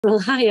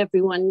Well, hi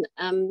everyone.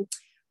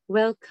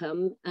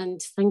 Welcome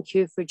and thank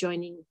you for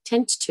joining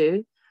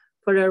Ten2Two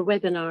for our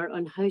webinar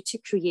on how to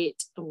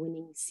create a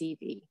winning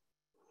CV.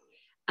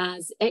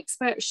 As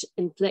experts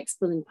in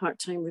flexible and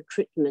part-time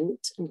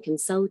recruitment and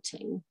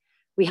consulting,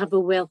 we have a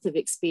wealth of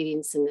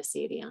experience in this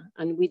area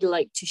and we'd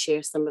like to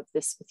share some of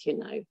this with you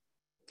now.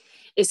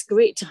 It's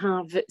great to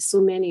have so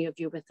many of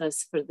you with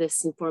us for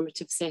this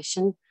informative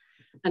session,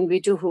 and we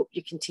do hope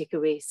you can take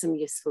away some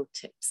useful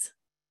tips.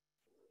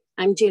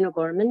 I'm Jane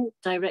O'Gorman,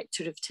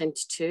 Director of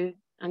Ten2Two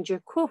and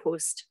your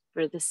co-host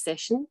for this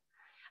session.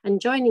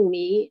 And joining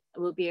me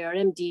will be our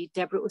MD,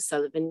 Deborah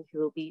O'Sullivan, who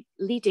will be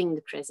leading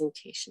the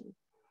presentation.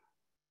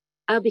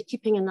 I'll be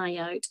keeping an eye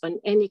out on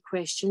any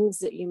questions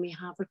that you may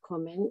have or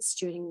comments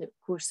during the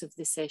course of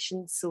the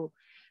session. So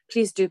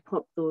please do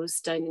pop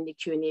those down in the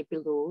Q&A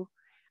below,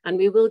 and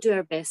we will do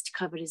our best to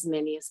cover as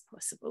many as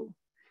possible.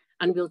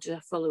 And we'll do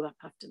a follow-up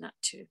after that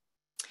too.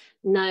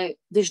 Now,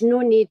 there's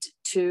no need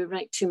to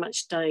write too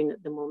much down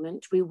at the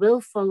moment. We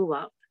will follow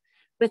up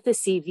with a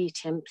CV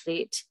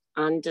template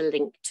and a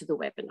link to the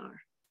webinar.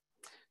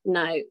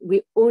 Now,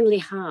 we only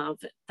have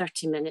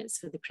 30 minutes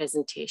for the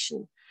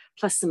presentation,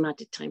 plus some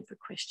added time for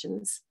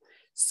questions.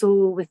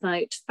 So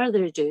without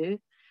further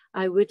ado,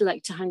 I would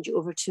like to hand you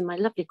over to my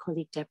lovely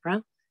colleague,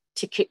 Deborah,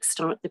 to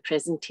kickstart the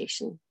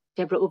presentation.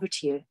 Deborah, over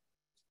to you.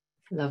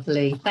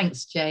 Lovely.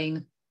 Thanks,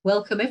 Jane.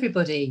 Welcome,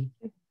 everybody.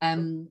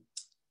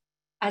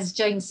 As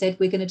Jane said,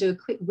 we're going to do a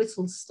quick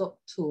whistle-stop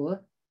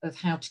tour of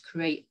how to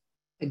create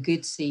a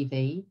good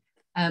CV.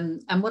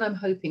 And what I'm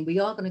hoping, we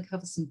are going to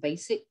cover some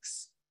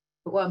basics,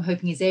 but what I'm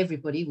hoping is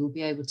everybody will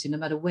be able to, no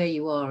matter where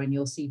you are in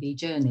your CV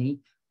journey,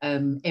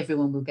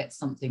 everyone will get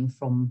something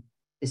from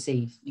this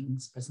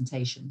evening's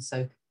presentation.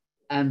 So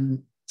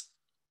I'm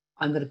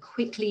going to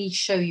quickly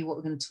show you what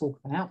we're going to talk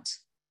about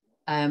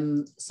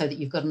so that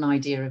you've got an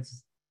idea of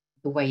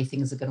the way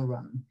things are going to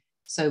run.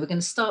 So we're going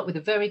to start with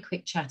a very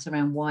quick chat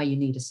around why you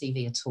need a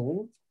CV at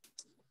all,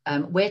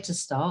 where to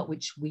start,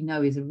 which we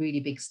know is a really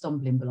big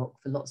stumbling block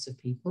for lots of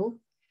people,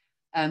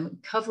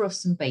 cover off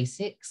some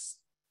basics,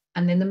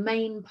 and then the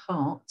main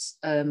part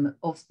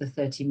of the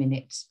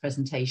 30-minute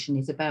presentation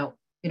is about,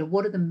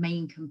 what are the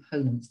main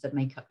components that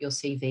make up your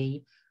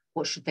CV?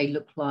 What should they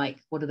look like?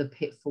 What are the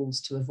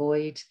pitfalls to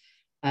avoid?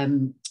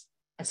 And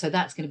so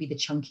that's going to be the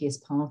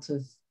chunkiest part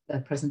of the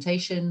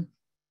presentation.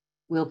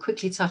 We'll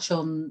quickly touch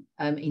on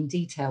in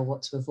detail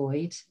what to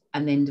avoid,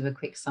 and then do a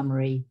quick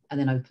summary, and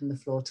then open the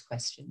floor to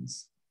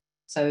questions.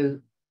 So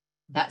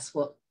that's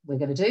what we're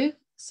going to do.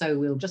 So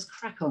we'll just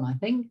crack on, I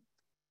think.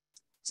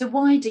 So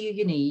why do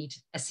you need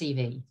a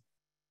CV?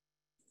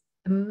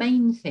 The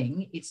main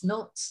thing, it's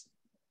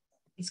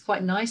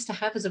quite nice to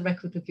have as a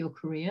record of your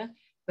career,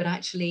 but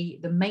actually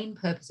the main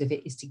purpose of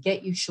it is to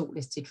get you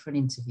shortlisted for an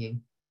interview.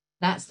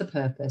 That's the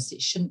purpose.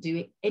 It shouldn't do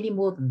it any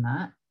more than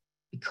that,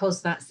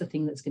 because that's the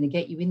thing that's going to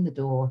get you in the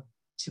door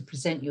to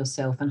present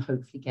yourself and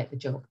hopefully get the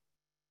job.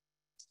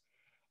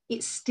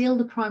 It's still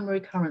the primary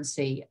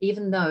currency,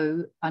 even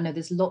though I know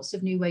there's lots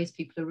of new ways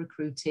people are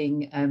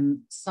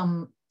recruiting.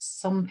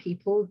 Some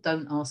people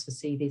don't ask for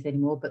CVs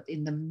anymore, but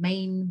in the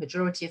main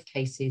majority of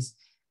cases,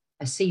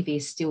 a CV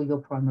is still your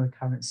primary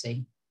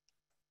currency.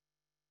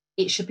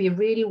 It should be a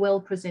really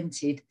well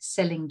presented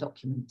selling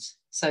document.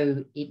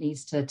 So it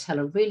needs to tell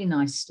a really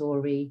nice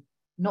story,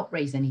 not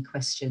raise any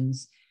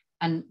questions,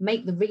 and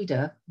make the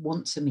reader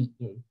want to meet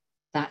you.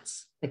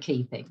 That's the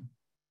key thing.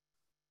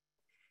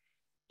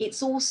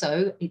 It's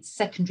also, its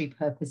secondary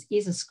purpose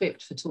is a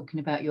script for talking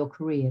about your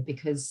career,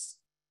 because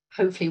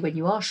hopefully when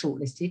you are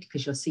shortlisted,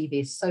 because your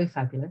CV is so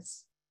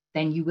fabulous,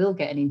 then you will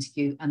get an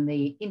interview, and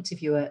the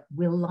interviewer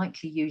will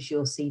likely use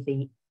your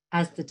CV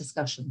as the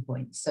discussion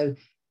point. So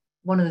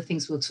one of the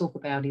things we'll talk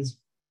about is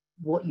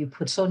what you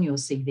put on your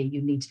CV,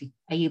 you need to be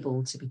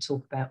able to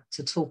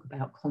talk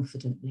about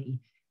confidently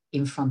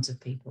in front of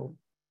people.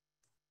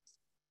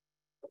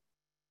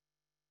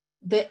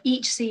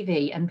 Each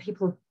CV, and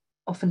people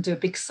often do a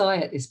big sigh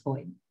at this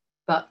point,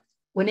 but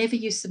whenever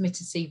you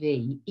submit a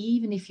CV,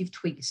 even if you've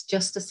tweaked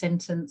just a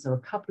sentence or a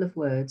couple of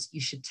words,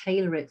 you should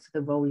tailor it for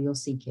the role you're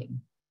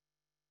seeking.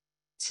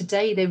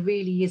 Today, there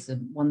really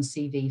isn't one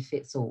CV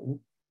fits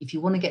all. If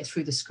you want to get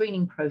through the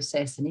screening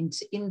process and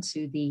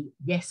into the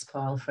yes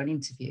pile for an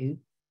interview,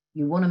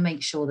 you want to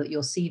make sure that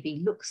your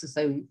CV looks as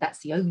though that's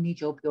the only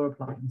job you're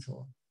applying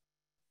for.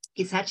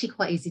 It's actually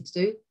quite easy to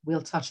do.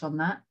 We'll touch on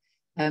that.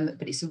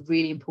 But it's a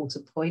really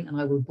important point, and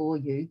I will bore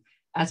you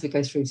as we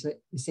go through to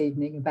it this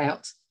evening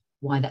about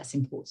why that's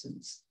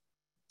important.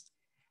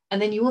 And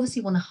then you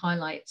obviously want to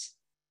highlight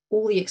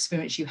all the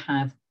experience you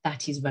have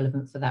that is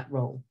relevant for that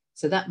role.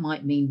 So that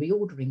might mean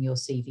reordering your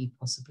CV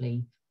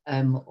possibly,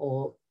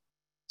 or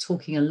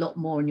talking a lot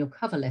more in your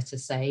cover letter,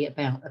 say,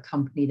 about a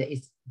company that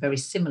is very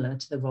similar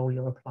to the role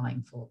you're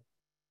applying for.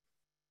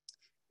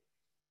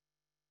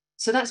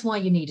 So that's why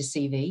you need a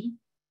CV.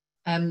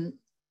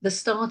 The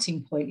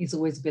starting point is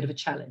always a bit of a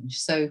challenge.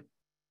 So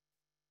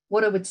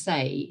what I would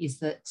say is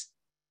that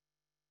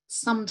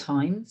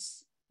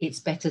sometimes it's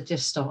better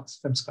just start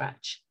from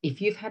scratch. If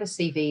you've had a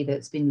CV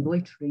that's been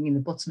loitering in the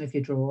bottom of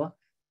your drawer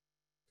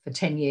for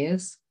 10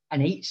 years,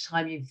 and each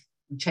time you've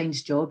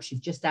changed jobs,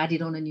 you've just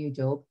added on a new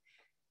job,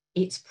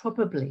 it's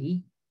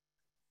probably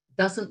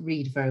doesn't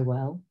read very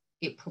well.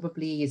 It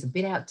probably is a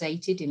bit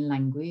outdated in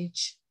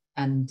language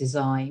and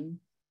design.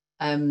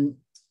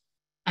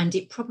 And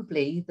it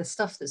probably, the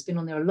stuff that's been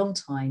on there a long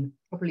time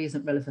probably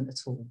isn't relevant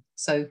at all.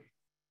 So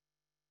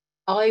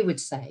I would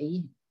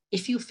say,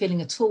 if you're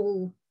feeling at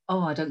all,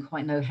 oh, I don't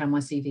quite know how my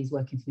CV is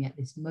working for me at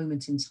this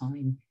moment in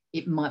time,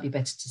 it might be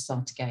better to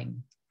start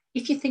again.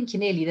 If you think you're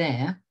nearly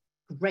there,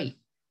 great.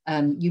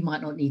 You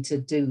might not need to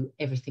do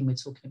everything we're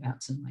talking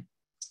about tonight.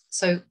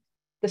 So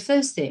the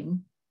first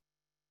thing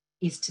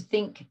is to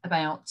think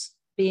about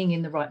being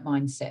in the right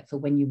mindset for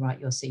when you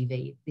write your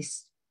CV.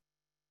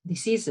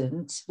 This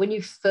isn't, when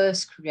you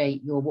first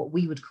create your, what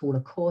we would call a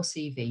core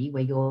CV,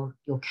 where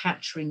you're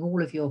capturing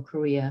all of your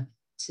career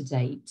to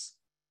date,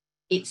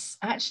 it's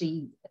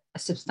actually a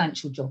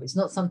substantial job. It's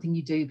not something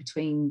you do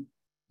between,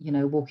 you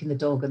know, walking the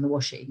dog and the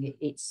washing.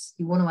 It's,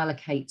 you want to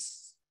allocate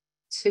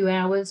 2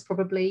 hours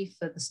probably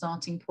for the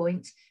starting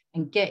point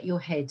and get your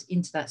head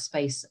into that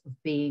space of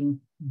being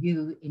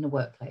you in a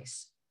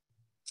workplace.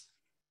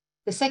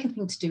 The second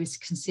thing to do is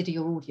to consider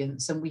your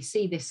audience. And we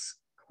see this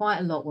quite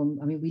a lot when,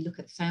 I mean, we look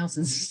at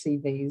thousands of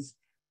CVs.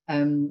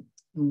 And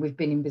we've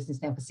been in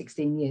business now for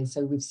 16 years,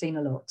 so we've seen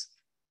a lot.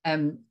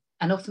 And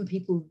often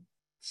people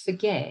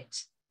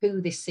forget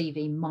who this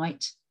CV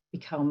might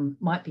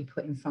be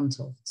put in front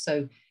of.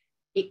 So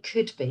it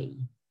could be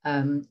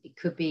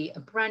a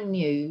brand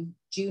new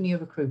junior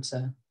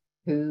recruiter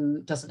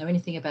who doesn't know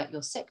anything about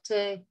your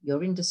sector,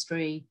 your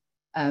industry,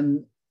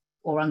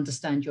 or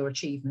understand your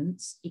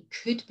achievements. It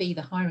could be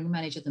the hiring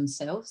manager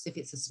themselves. If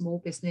it's a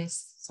small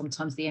business,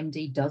 sometimes the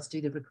MD does do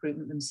the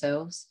recruitment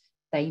themselves.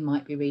 They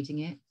might be reading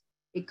it.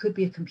 It could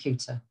be a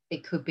computer.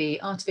 It could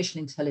be artificial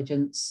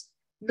intelligence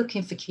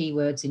looking for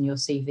keywords in your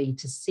CV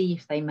to see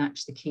if they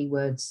match the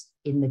keywords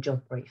in the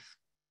job brief.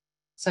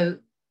 So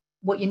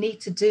what you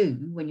need to do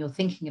when you're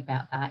thinking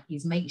about that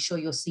is make sure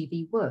your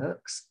CV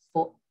works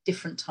for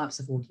different types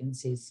of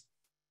audiences.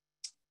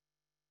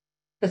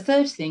 The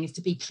third thing is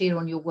to be clear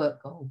on your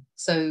work goal.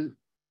 So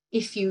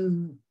if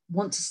you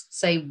want to,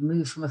 say,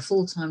 move from a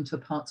full-time to a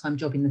part-time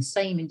job in the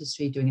same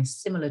industry, doing a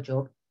similar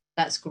job,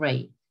 that's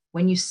great.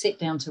 When you sit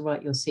down to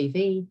write your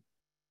CV,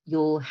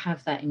 you'll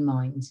have that in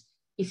mind.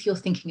 If you're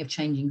thinking of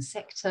changing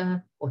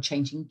sector or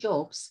changing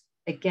jobs,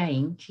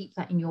 again, keep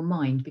that in your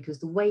mind, because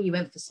the way you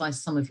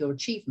emphasize some of your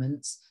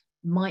achievements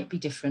might be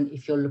different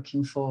if you're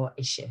looking for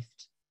a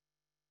shift.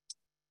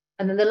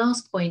 And then the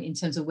last point in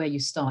terms of where you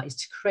start is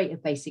to create a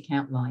basic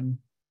outline.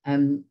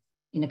 In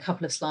a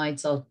couple of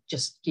slides, I'll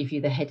just give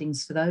you the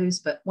headings for those.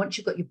 But once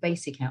you've got your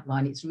basic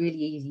outline, it's really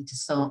easy to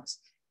start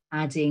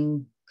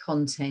adding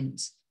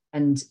content.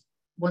 And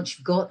once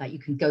you've got that, you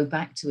can go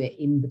back to it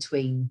in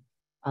between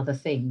other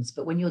things.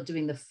 But when you're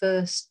doing the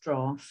first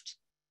draft,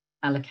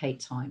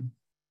 allocate time.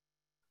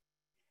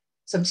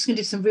 So I'm just going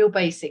to do some real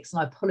basics,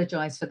 and I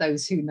apologize for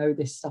those who know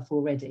this stuff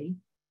already.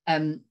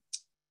 You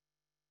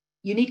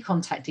need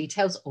contact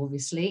details,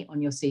 obviously,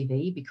 on your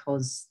CV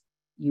because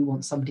you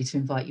want somebody to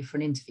invite you for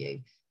an interview.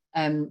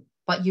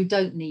 But you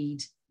don't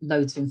need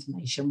loads of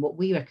information. What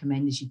we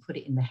recommend is you put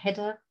it in the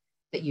header,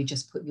 that you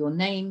just put your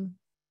name,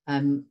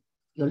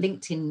 your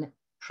LinkedIn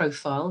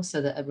profile,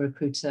 so that a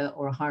recruiter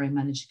or a hiring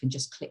manager can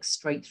just click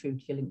straight through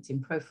to your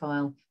LinkedIn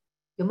profile,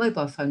 your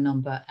mobile phone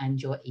number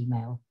and your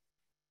email.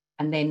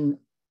 And then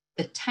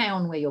the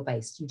town where you're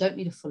based. You don't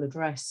need a full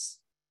address.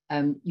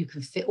 You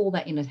can fit all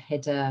that in a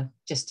header,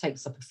 just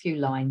takes up a few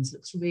lines,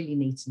 looks really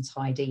neat and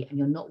tidy, and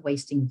you're not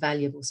wasting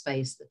valuable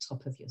space at the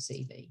top of your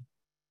CV.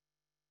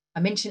 I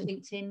mentioned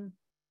LinkedIn.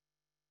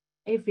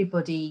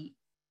 Everybody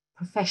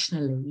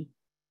professionally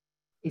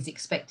is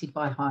expected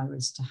by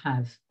hirers to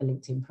have a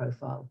LinkedIn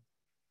profile.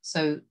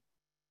 So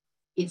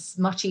it's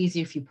much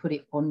easier if you put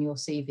it on your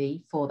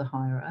CV for the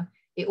hirer.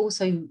 It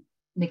also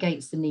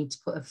negates the need to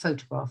put a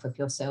photograph of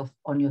yourself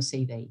on your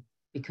CV,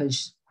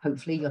 because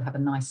hopefully you'll have a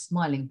nice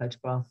smiling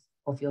photograph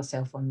of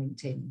yourself on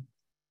LinkedIn.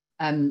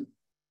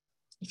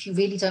 If you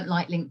really don't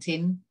like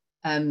LinkedIn,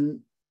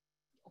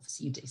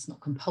 obviously it's not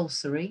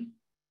compulsory,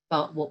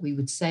 but what we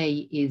would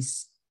say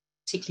is,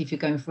 particularly if you're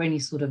going for any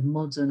sort of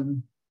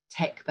modern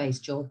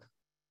tech-based job,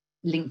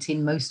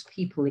 LinkedIn, most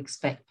people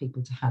expect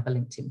people to have a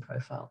LinkedIn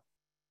profile.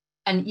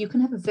 And you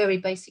can have a very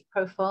basic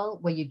profile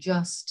where you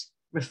just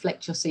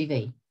reflect your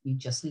CV. You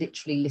just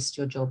literally list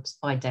your jobs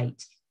by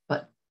date,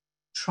 but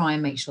try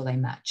and make sure they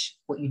match.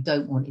 What you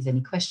don't want is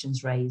any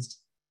questions raised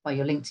by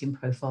your LinkedIn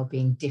profile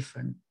being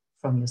different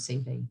from your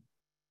CV.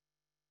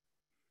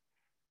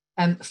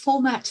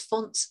 Format,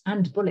 fonts,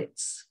 and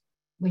bullets.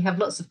 We have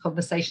lots of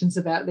conversations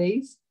about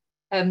these.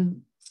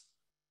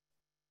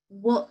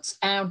 What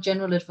our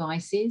general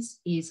advice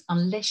is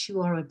unless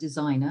you are a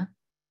designer,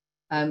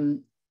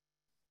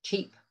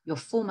 keep your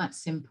format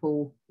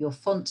simple, your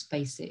font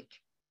basic,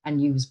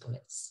 and use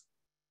bullets.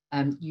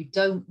 You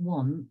don't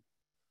want,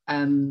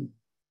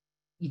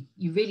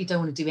 you really don't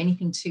want to do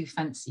anything too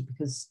fancy,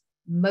 because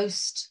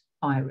most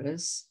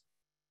hirers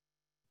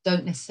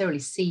don't necessarily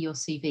see your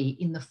CV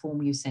in the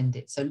form you send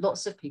it. So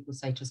lots of people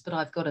say to us, but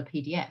I've got a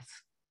PDF.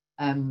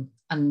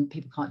 and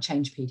people can't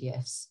change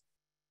PDFs.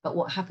 But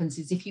what happens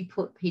is if you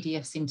put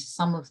PDFs into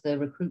some of the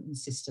recruitment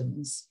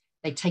systems,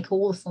 they take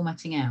all the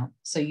formatting out.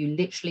 So you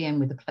literally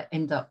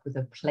end up with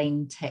a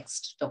plain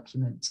text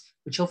document,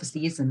 which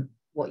obviously isn't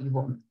what you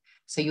want.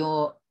 So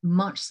you're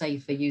much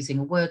safer using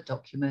a Word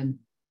document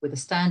with a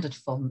standard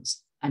font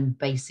and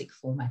basic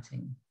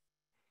formatting.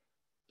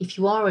 If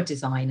you are a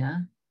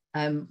designer,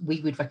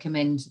 we would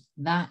recommend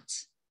that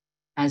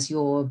as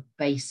your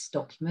base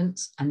document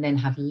and then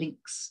have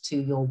links to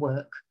your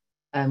work,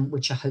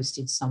 which are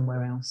hosted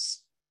somewhere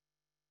else.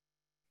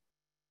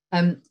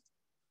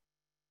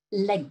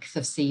 Length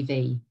of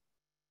CV.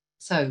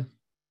 So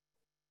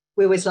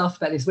we always laugh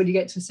about this. When you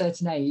get to a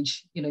certain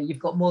age, you know, you've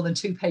got more than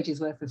 2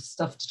 pages worth of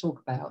stuff to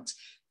talk about.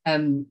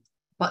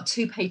 But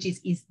 2 pages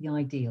is the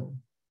ideal.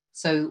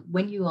 So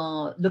when you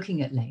are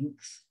looking at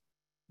length,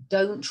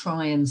 don't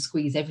try and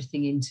squeeze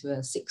everything into a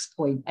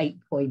 6-point,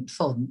 8-point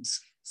font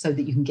so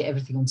that you can get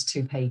everything onto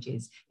 2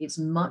 pages. It's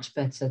much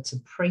better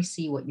to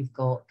pacey what you've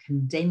got,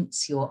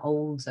 condense your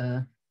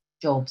older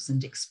jobs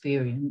and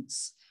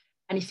experience.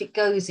 And if it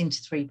goes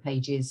into 3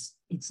 pages,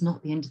 it's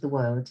not the end of the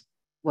world,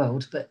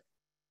 but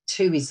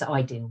 2 is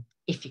ideal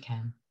if you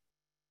can.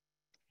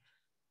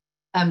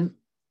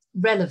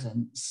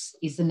 Relevance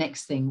is the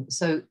next thing.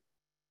 So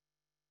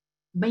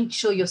make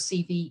sure your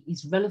CV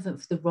is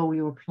relevant for the role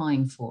you're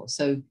applying for.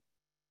 So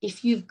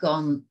if you've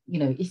gone, you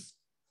know, if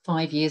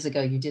 5 years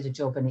ago you did a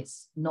job and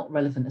it's not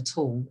relevant at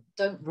all,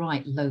 don't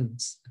write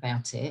loads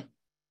about it.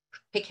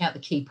 Pick out the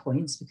key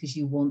points because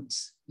you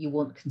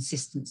want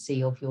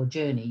consistency of your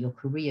journey, your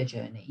career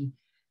journey,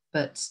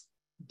 but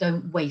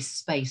don't waste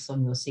space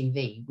on your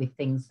CV with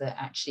things that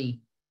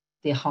actually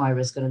the hirer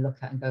is going to look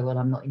at and go, well,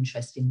 I'm not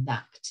interested in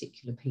that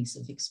particular piece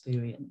of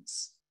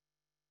experience.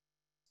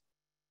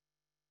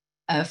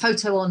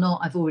 Photo or not,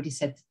 I've already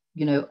said,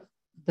 you know,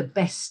 the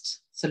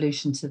best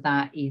solution to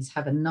that is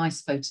have a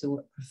nice photo,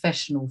 a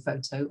professional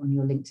photo on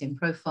your LinkedIn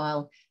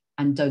profile,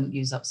 and don't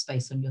use up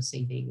space on your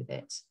CV with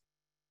it.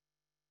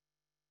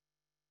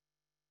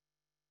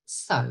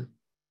 So,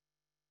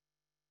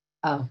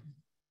 oh,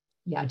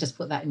 yeah, I just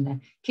put that in there.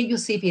 Keep your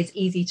CV as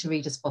easy to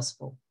read as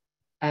possible,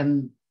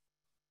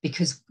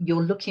 because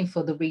you're looking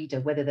for the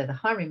reader, whether they're the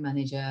hiring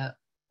manager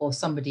or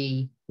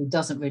somebody who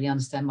doesn't really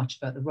understand much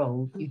about the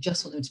role. You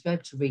just want them to be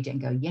able to read it and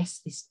go,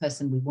 yes, this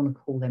person, we want to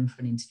call them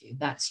for an interview.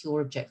 That's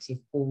your objective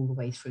all the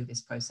way through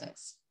this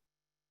process.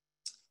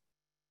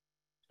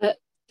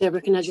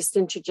 Deborah, can I just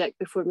interject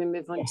before we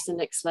move on to the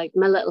next slide?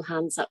 My little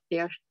hand's up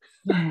there.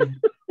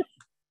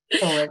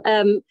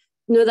 Sorry.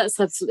 No, that's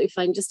absolutely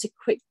fine. Just a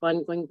quick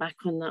one, going back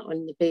on that,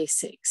 on the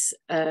basics.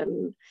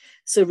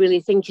 So really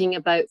thinking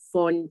about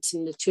font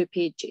in the 2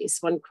 pages,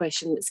 one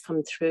question that's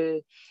come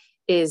through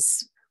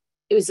is,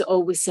 it was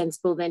always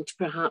sensible then to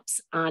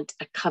perhaps add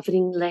a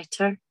covering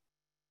letter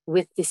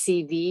with the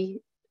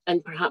CV,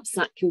 and perhaps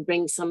that can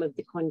bring some of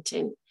the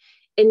content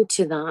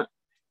into that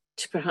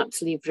to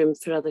perhaps leave room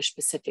for other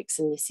specifics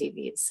in the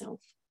CV itself.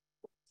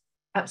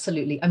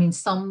 Absolutely. I mean,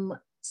 some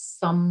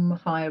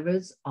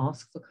hirers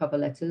ask for cover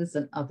letters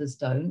and others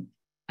don't.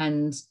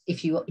 And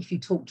if you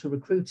talk to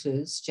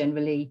recruiters,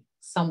 generally,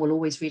 some will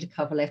always read a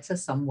cover letter,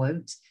 some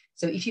won't.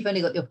 So if you've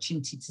only got the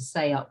opportunity to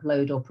say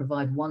upload or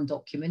provide one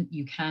document,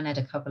 you can add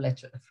a cover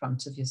letter at the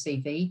front of your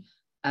CV.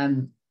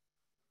 And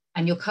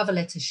your cover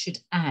letter should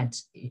add,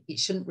 it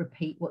shouldn't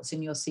repeat what's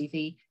in your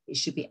CV, it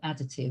should be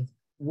additive.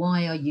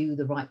 Why are you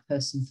the right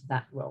person for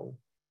that role?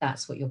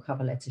 That's what your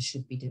cover letter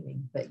should be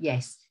doing. But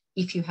yes,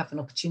 if you have an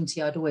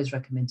opportunity, I'd always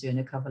recommend doing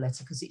a cover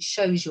letter because it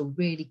shows you're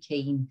really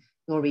keen,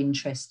 you're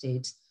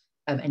interested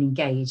and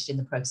engaged in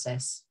the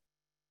process.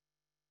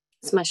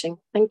 Smashing,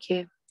 thank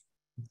you.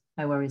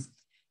 No worries.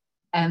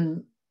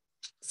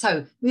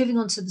 So moving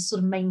on to the sort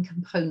of main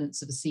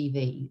components of a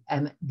CV,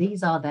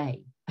 these are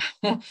they.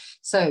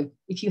 So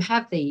if you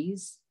have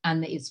these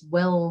and it's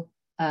well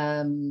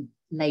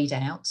laid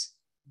out,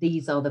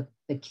 these are the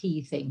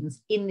key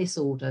things in this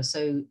order.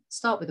 So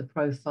start with a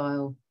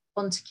profile,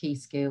 on to key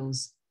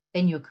skills,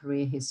 then your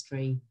career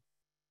history,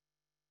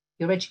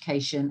 your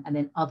education, and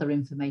then other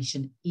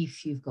information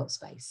if you've got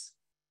space.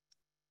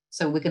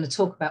 So we're going to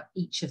talk about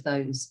each of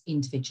those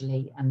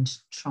individually and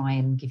try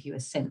and give you a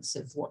sense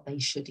of what they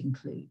should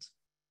include.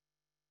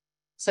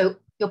 So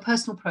your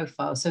personal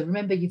profile. So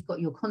remember, you've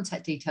got your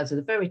contact details at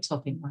the very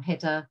top in your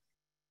header.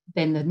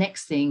 Then the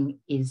next thing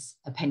is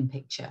a pen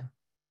picture.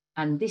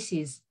 And this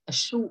is a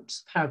short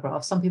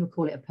paragraph. Some people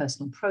call it a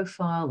personal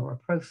profile or a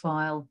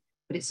profile,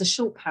 but it's a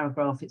short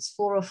paragraph. It's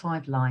 4 or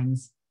 5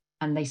 lines,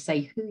 and they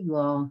say who you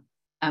are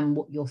and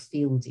what your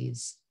field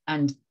is.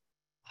 And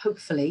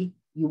hopefully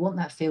you want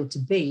that field to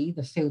be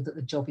the field that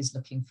the job is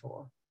looking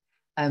for.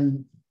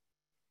 And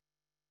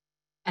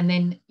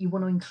then you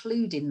want to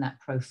include in that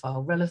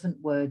profile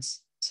relevant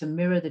words to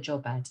mirror the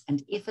job ad.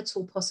 And if at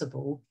all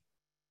possible,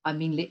 I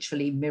mean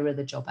literally mirror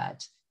the job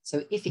ad.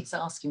 So if it's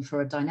asking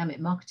for a dynamic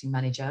marketing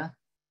manager,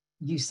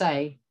 you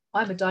say,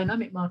 I'm a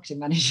dynamic marketing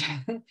manager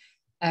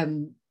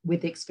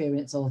with the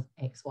experience of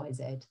X, Y,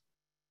 Z.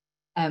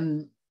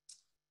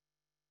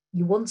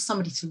 You want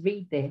somebody to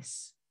read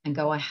this and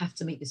go, I have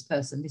to meet this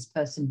person. This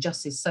person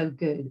just is so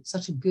good,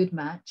 such a good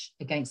match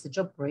against the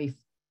job brief,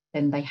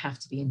 then they have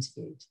to be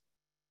interviewed.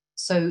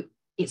 So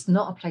it's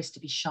not a place to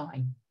be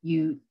shy.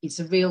 It's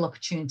a real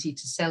opportunity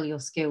to sell your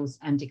skills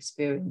and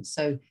experience.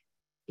 So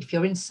if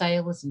you're in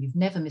sales and you've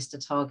never missed a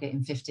target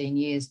in 15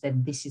 years,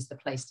 then this is the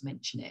place to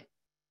mention it.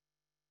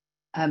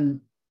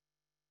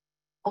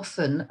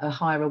 Often a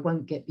hirer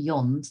won't get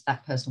beyond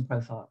that personal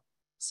profile.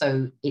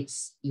 So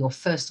it's your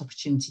first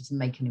opportunity to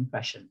make an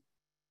impression.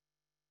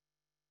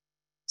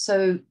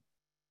 So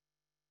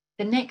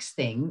the next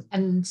thing,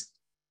 and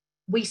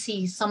we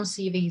see some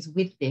CVs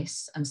with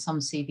this and some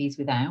CVs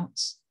without.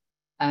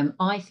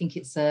 I think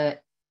it's a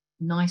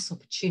nice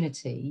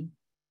opportunity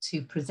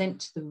to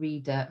present to the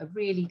reader a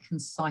really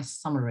concise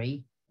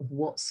summary of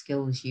what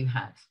skills you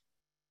have.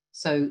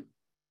 So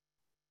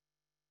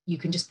you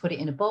can just put it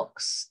in a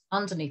box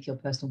underneath your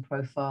personal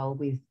profile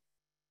with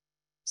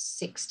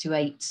 6 to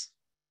 8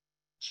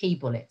 key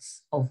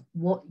bullets of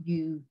what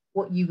you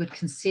would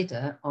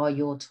consider are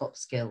your top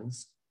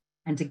skills.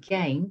 And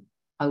again,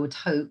 I would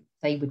hope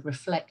they would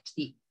reflect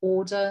the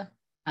order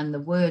and the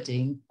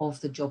wording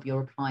of the job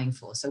you're applying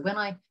for. So when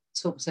I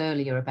talked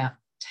earlier about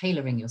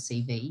tailoring your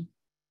CV,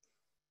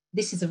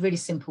 this is a really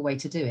simple way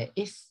to do it.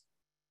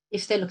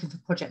 If they're looking for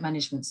project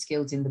management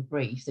skills in the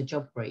brief, the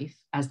job brief,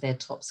 as their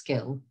top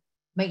skill,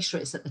 make sure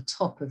it's at the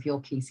top of your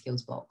key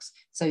skills box.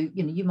 So,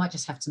 you might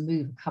just have to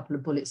move a couple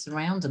of bullets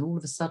around and all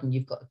of a sudden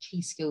you've got a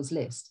key skills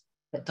list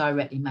that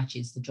directly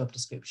matches the job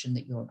description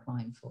that you're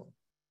applying for.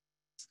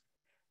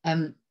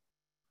 And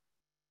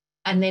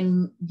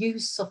then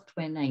use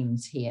software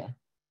names here.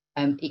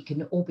 It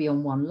can all be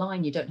on one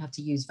line. You don't have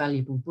to use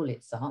valuable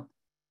bullets up.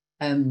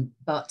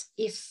 But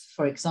if,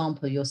 for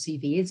example, your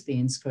CV is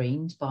being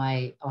screened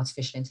by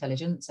artificial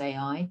intelligence,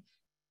 AI,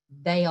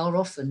 they are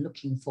often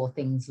looking for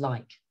things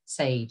like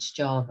Sage,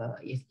 Java,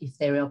 if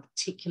there are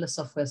particular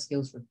software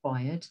skills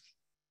required.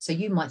 So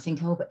you might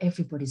think, oh, but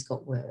everybody's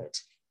got Word.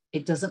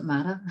 It doesn't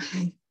matter.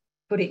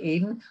 Put it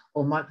in,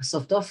 or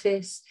Microsoft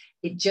Office.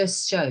 It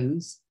just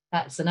shows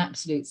that's an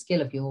absolute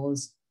skill of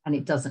yours and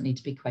it doesn't need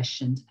to be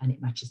questioned and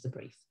it matches the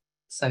brief.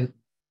 So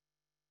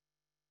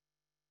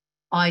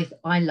I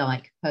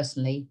like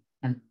personally,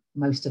 and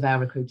most of our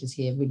recruiters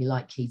here really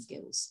like key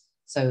skills.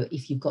 So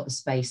if you've got the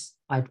space,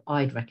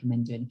 I'd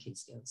recommend doing key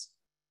skills.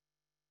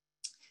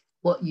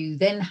 What you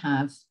then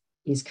have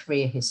is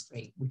career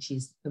history, which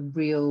is the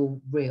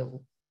real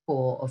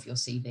core of your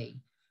CV.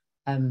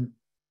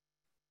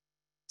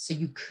 So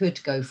you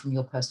could go from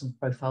your personal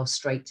profile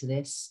straight to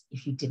this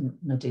if you didn't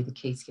want to do the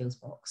key skills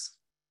box.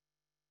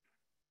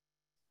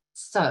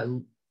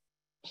 So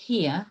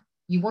here,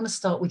 you want to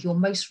start with your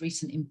most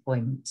recent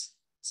employment.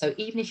 So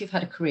even if you've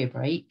had a career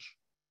break,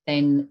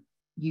 then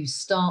you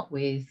start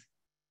with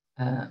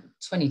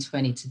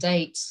 2020 to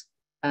date,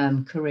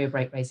 career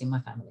break raising my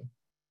family.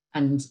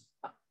 And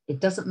it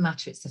doesn't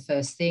matter, it's the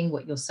first thing.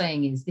 What you're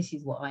saying is, this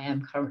is what I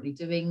am currently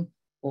doing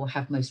or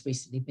have most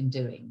recently been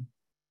doing.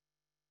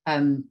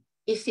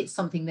 If it's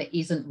something that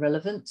isn't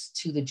relevant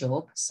to the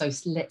job, so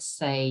let's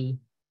say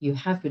you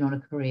have been on a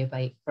career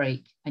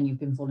break and you've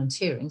been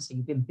volunteering, so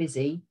you've been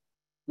busy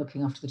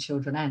looking after the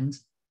children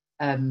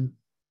and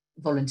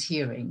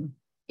volunteering.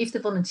 If the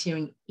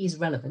volunteering is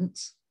relevant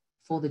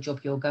for the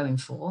job you're going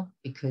for,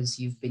 because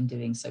you've been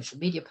doing social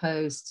media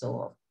posts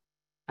or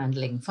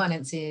handling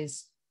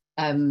finances,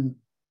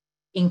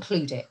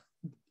 include it.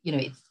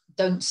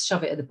 Don't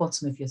shove it at the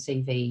bottom of your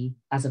CV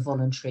as a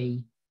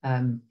voluntary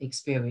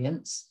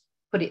experience.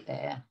 Put it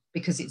there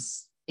because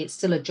it's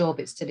still a job,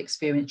 it's still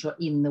experience, you're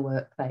in the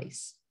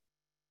workplace.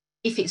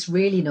 If it's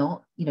really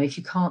not, if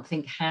you can't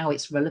think how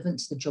it's relevant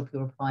to the job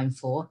you're applying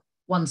for,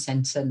 one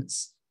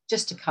sentence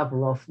just to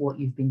cover off what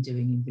you've been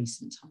doing in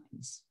recent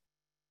times.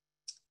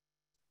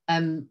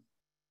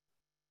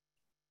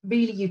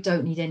 Really, you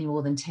don't need any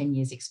more than 10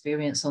 years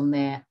experience on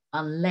there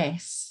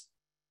unless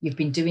you've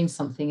been doing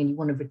something and you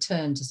want to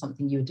return to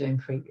something you were doing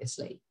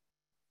previously.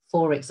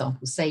 For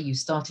example, say you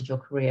started your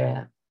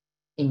career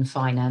in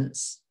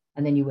finance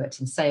and then you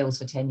worked in sales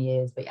for 10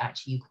 years, but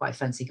actually you quite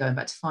fancy going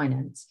back to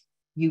finance.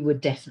 You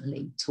would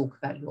definitely talk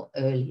about your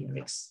earlier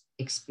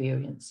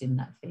experience in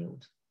that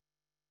field.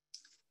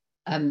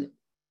 And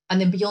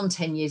then beyond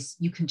 10 years,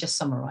 you can just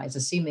summarize.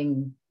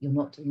 Assuming you're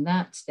not doing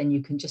that, then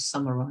you can just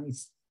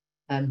summarize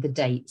the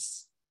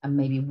dates and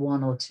maybe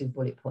 1 or 2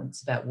 bullet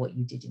points about what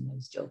you did in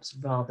those jobs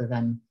rather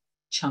than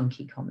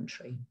chunky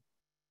commentary.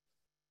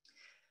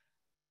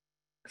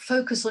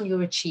 Focus on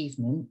your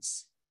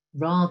achievements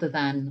rather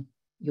than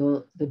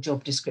the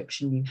job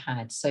description you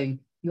had. So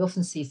you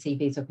often see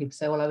CVs where people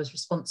say, well, I was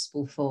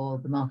responsible for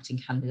the marketing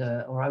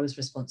calendar, or I was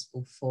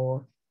responsible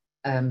for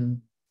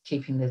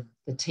keeping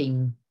the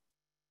team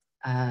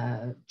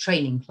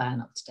training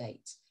plan up to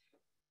date.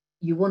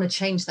 You want to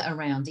change that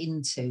around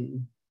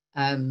into,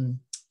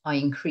 I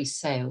increased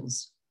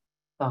sales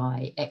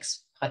by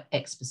X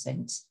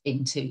percent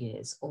in 2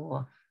 years,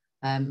 or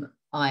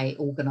I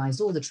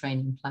organised all the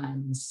training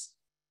plans,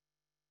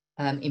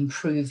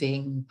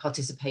 improving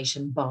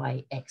participation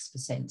by X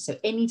percent. So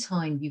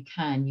anytime you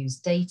can use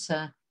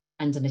data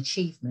and an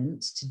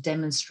achievement to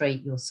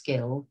demonstrate your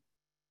skill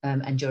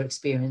and your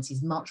experience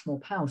is much more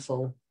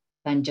powerful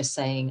than just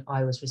saying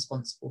I was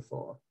responsible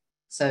for.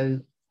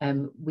 So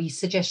we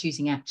suggest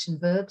using action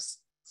verbs.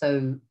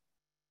 So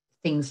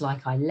things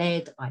like I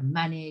led, I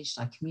managed,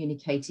 I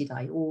communicated,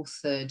 I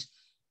authored.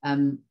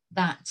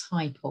 That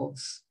type of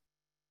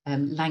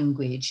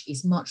language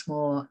is much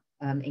more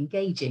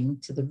engaging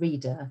to the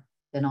reader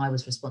than I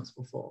was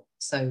responsible for.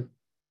 So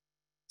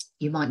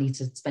you might need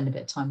to spend a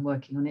bit of time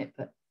working on it,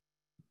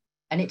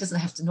 and it doesn't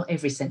have to, not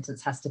every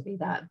sentence has to be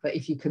that, but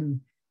if you can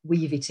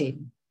weave it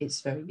in,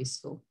 it's very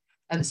useful.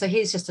 So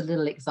here's just a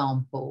little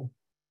example.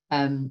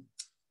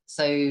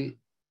 So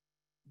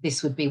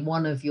this would be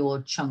one of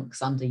your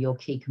chunks under your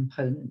key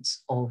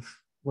components of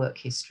work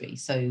history.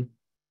 So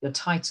your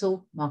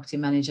title, marketing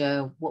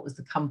manager, what was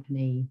the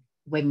company,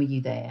 when were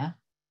you there?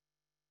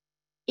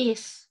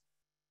 If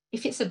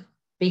it's a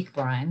big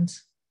brand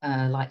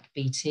like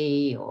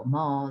BT or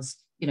Mars,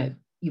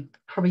 you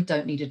probably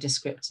don't need a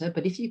descriptor,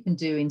 but if you can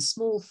do in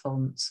small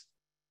font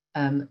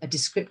a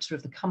descriptor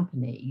of the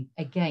company,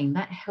 again,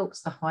 that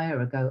helps the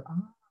hirer go,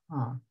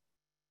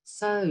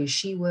 so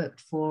she worked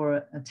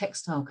for a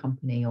textile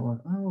company,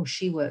 or, oh,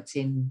 she worked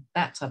in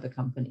that type of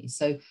company.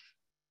 So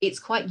it's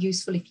quite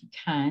useful if you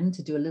can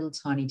to do a little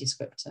tiny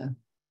descriptor.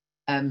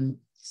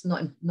 It's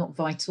not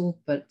vital,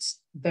 but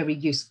very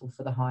useful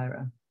for the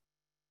hirer.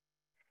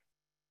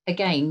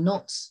 Again,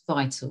 not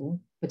vital,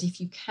 but if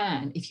you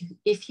can,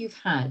 if you've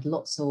had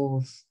lots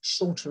of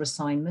shorter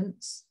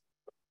assignments,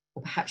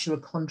 or perhaps you're a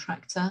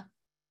contractor,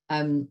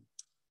 a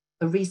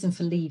reason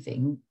for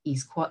leaving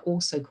is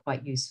also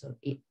quite useful.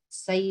 It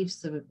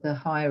saves the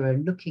hirer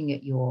looking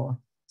at your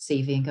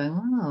CV and going,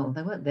 oh,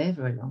 they weren't there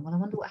very long. Well, I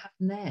wonder what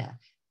happened there.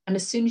 And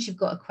as soon as you've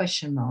got a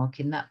question mark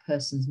in that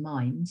person's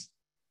mind,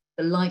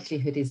 the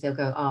likelihood is they'll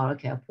go,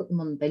 okay, I'll put them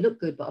on, they look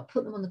good, but I'll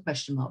put them on the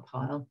question mark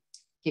pile,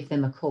 give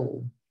them a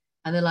call.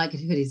 And the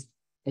likelihood is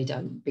they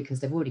don't, because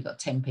they've already got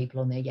 10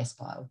 people on their yes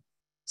pile.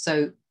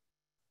 So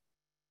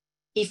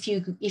if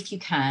you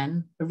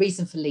can, a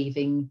reason for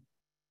leaving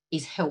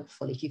is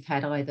helpful if you've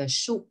had either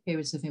short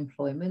periods of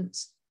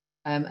employment,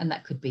 and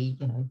that could be,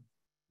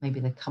 maybe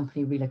the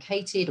company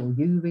relocated or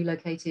you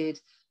relocated,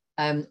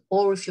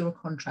 or if you're a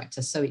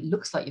contractor, so it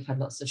looks like you've had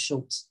lots of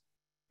short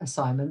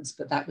assignments,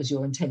 but that was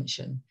your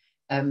intention.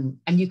 And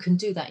you can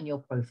do that in your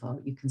profile.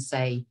 You can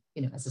say,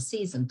 as a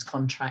seasoned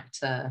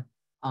contractor,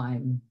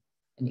 I'm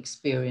an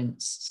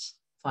experienced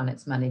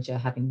finance manager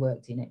having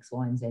worked in X,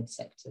 Y, and Z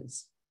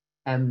sectors.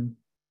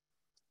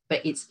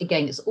 But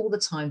it's all the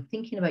time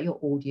thinking about your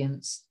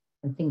audience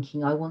and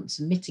thinking, I want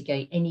to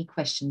mitigate any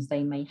questions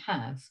they may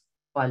have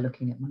by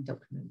looking at my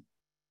document.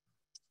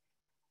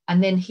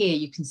 And then here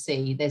you can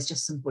see there's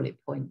just some bullet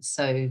points.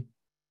 So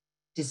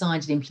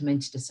designed and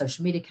implemented a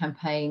social media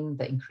campaign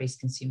that increased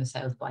consumer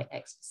sales by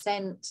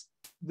X%,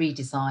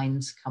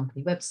 redesigned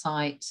company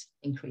website,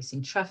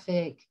 increasing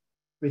traffic,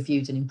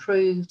 reviewed and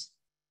improved,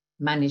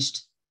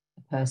 managed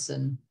a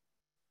person,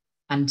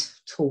 and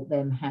taught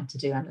them how to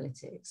do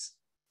analytics.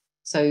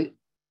 So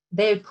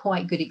they're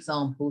quite good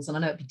examples, and I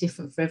know it'd be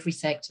different for every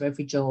sector,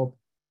 every job,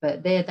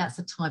 but that's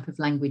the type of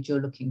language you're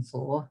looking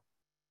for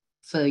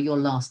your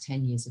last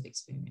 10 years of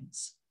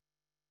experience.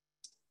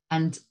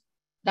 And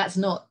that's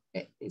not,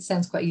 it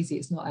sounds quite easy,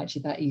 it's not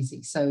actually that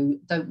easy. So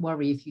don't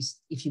worry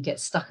if you get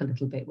stuck a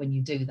little bit when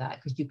you do that,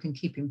 because you can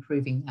keep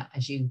improving that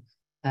as you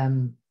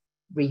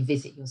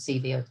revisit your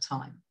CV over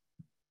time.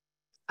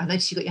 I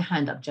noticed you got your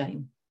hand up,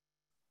 Jane.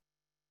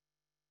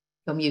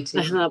 You're muted.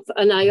 I have,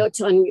 and I ought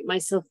to unmute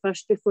myself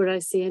first before I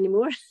say any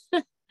more.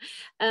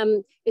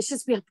 It's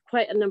just we have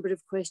quite a number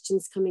of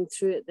questions coming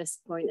through at this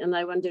point, and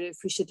I wonder if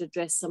we should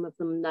address some of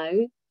them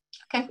now,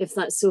 okay, if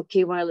that's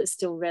okay, while it's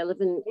still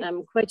relevant.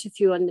 Quite a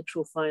few on the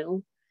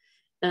profile,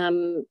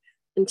 in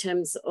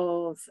terms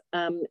of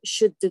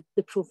should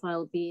the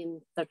profile be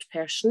in third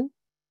person?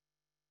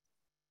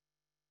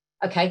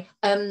 Okay,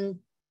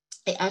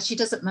 it actually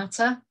doesn't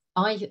matter.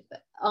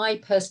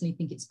 I personally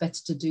think it's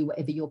better to do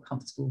whatever you're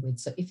comfortable with.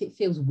 So if it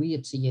feels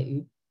weird to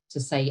you to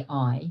say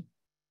I,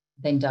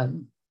 then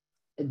don't.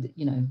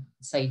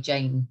 Say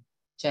Jane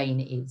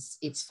is,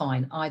 it's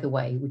fine either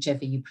way,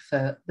 whichever you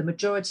prefer. The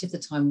majority of the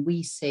time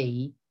we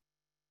see,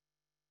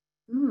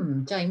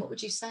 Jane, what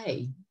would you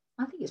say?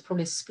 I think it's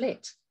probably a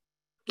split.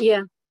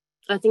 Yeah,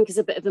 I think it's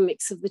a bit of a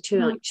mix of the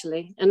two,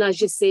 actually. And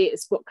as you say,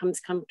 it's what comes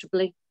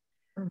comfortably.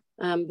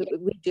 But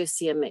we do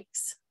see a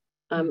mix.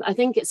 I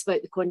think it's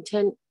about the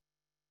content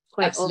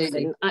quite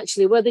often.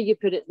 Actually, whether you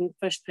put it in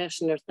first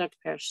person or third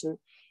person,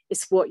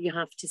 it's what you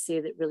have to say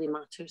that really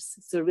matters.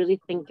 So really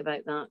think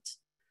about that,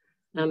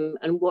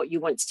 and what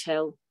you want to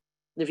tell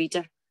the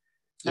reader.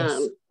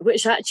 Yes.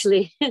 Which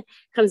actually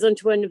comes on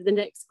to one of the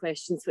next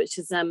questions, which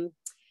is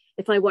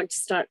if I want to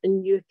start a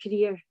new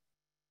career.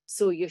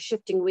 So you're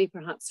shifting away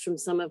perhaps from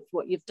some of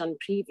what you've done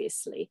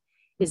previously.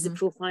 Is the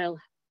profile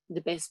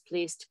the best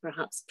place to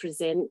perhaps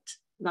present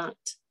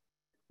that?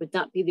 Would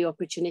that be the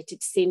opportunity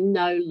to say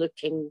now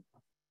looking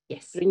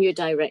for a new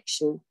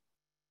direction?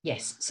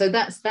 Yes, so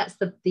that's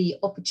the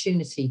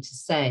opportunity to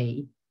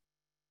say,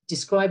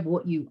 describe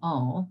what you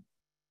are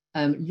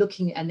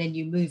looking, and then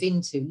you move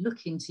into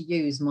looking to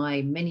use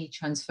my many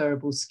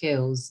transferable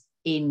skills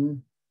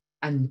in,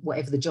 and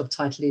whatever the job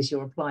title is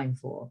you're applying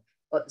for,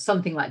 or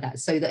something like that.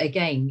 So that,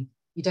 again,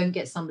 you don't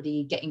get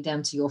somebody getting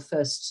down to your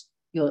first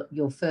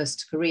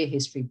career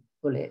history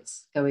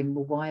bullets going,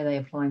 well, why are they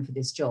applying for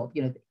this job?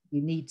 You know,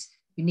 you need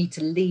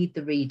to lead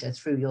the reader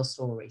through your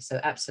story. So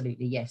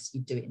absolutely, yes,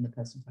 you do it in the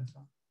person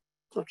profile.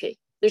 Okay,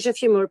 there's a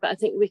few more, but I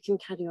think we can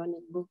carry on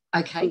and we'll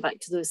come back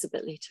to those a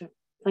bit later.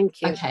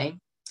 Thank you. Okay.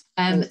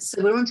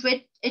 So we're on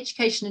to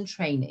education and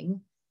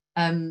training.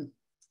 Again,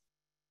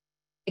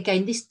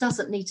 this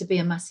doesn't need to be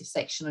a massive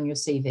section on your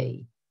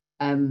CV.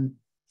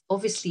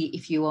 Obviously,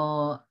 if you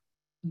are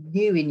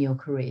new in your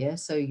career,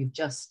 so you've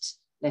just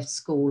left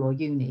school or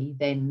uni,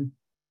 then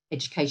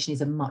education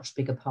is a much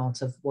bigger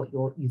part of what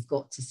you've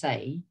got to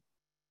say.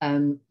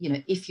 You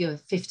know, if you're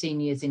 15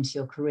 years into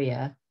your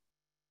career,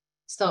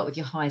 start with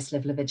your highest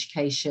level of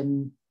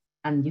education,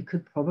 and you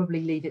could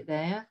probably leave it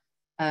there,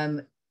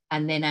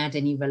 and then add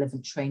any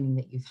relevant training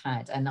that you've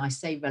had. And I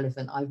say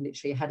relevant, I've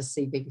literally had a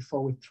CV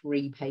before with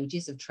 3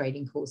 pages of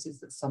training courses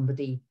that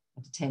somebody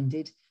had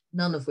attended,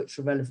 none of which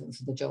were relevant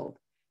for the job.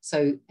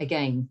 So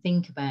again,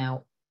 think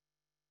about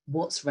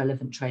what's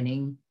relevant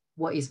training,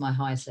 what is my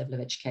highest level of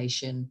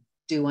education,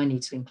 do I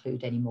need to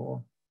include any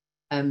more?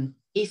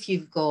 If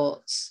you've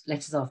got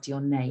letters after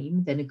your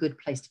name, then a good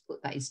place to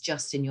put that is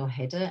just in your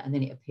header, and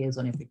then it appears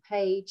on every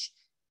page.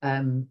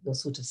 You're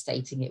sort of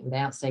stating it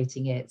without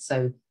stating it.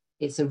 So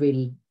it's a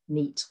really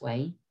neat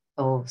way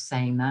of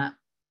saying that.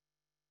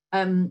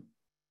 And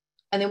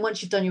then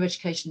once you've done your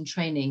education and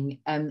training,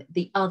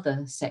 the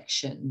other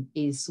section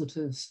is sort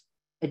of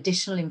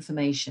additional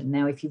information.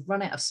 Now, if you've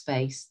run out of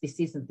space, this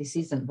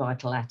isn't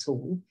vital at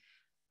all,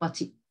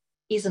 but it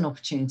is an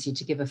opportunity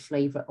to give a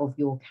flavour of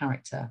your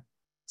character.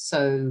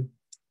 So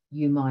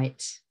you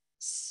might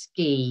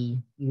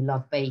ski, you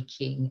love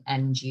baking,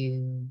 and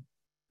you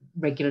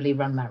regularly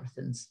run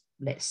marathons,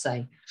 let's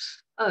say.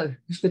 Oh,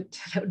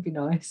 that would be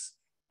nice.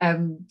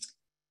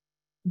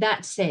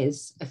 That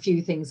says a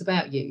few things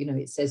about you. You know,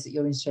 it says that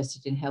you're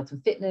interested in health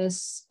and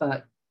fitness,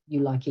 but you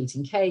like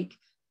eating cake.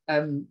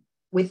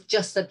 With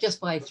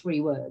just by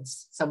 3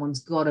 words,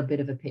 someone's got a bit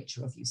of a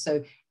picture of you.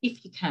 So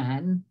if you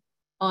can,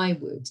 I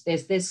would.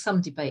 There's some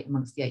debate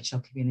amongst the HR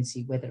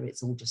community whether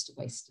it's all just a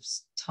waste of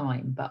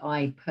time, but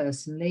I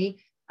personally,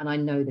 and I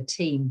know the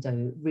team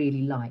do,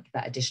 really like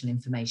that additional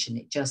information.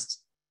 It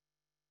just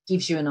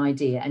gives you an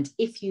idea. And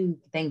if you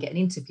then get an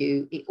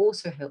interview, it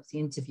also helps the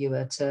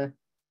interviewer to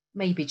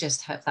maybe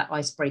just have that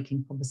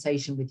ice-breaking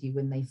conversation with you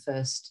when they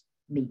first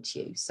meet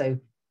you. So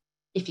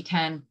if you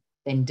can,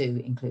 then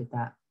do include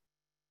that.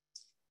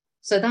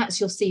 So that's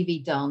your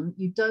CV done.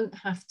 You don't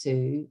have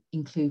to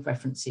include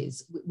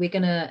references. We're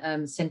going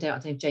to send out, I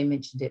don't know if Jane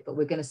mentioned it, but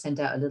we're going to send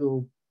out a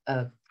little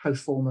pro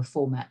forma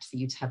format for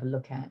you to have a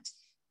look at.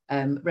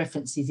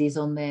 References is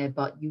on there,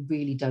 but you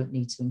really don't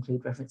need to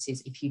include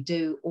references. If you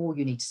do, all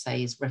you need to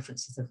say is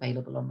references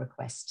available on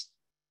request.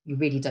 You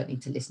really don't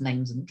need to list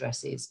names and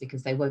addresses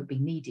because they won't be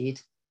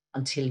needed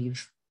until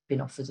you've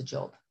been offered a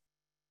job.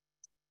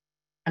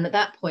 And at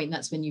that point,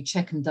 that's when you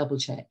check and double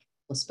check.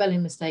 Or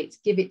spelling mistakes,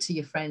 give it to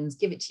your friends,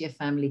 give it to your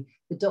family.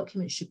 The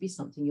document should be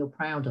something you're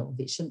proud of.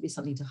 It shouldn't be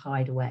something to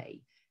hide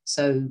away.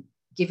 So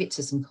give it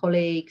to some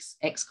colleagues,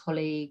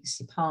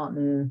 ex-colleagues, your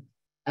partner.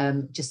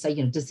 Just say,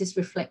 you know, does this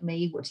reflect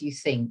me? What do you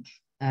think?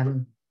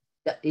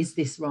 Is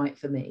this right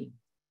for me?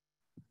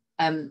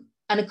 And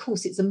of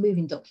course, it's a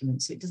moving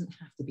document, so it doesn't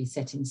have to be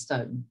set in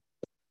stone.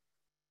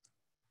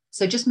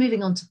 So just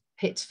moving on to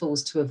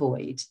pitfalls to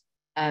avoid.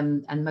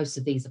 And most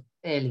of these are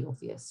fairly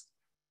obvious.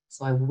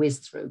 So I will whiz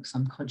through because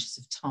I'm conscious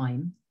of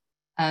time.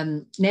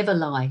 Never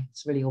lie,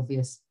 it's really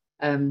obvious.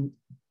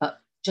 But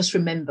just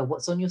remember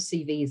what's on your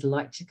CV is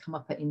like to come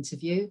up at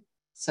interview.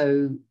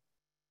 So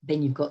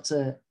then you've got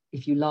to,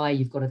 if you lie,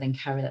 you've got to then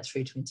carry that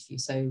through to interview.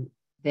 So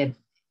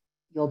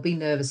you'll be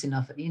nervous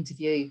enough at the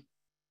interview.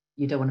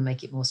 You don't want to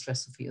make it more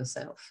stressful for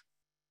yourself.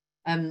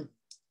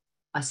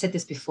 I said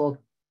this before,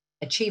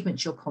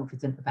 achievements you're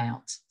confident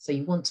about. So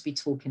you want to be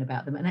talking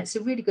about them. And it's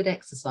a really good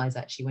exercise,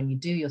 actually, when you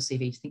do your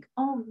CV to think,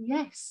 oh,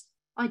 yes,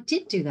 I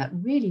did do that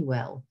really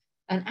well.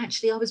 And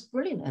actually, I was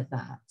brilliant at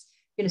that.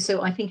 You know,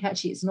 so I think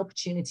actually it's an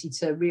opportunity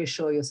to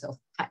reassure yourself,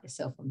 pat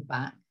yourself on the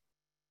back.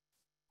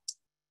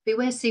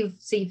 Beware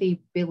CV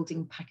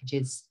building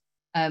packages.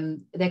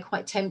 They're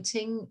quite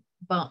tempting,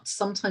 but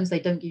sometimes they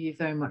don't give you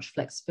very much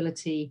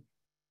flexibility.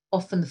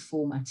 Often the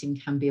formatting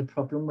can be a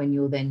problem when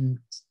you're then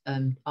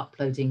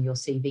uploading your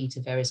CV to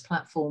various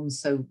platforms.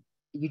 So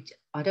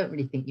I don't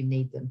really think you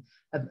need them.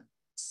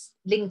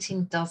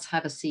 LinkedIn does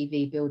have a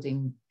CV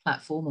building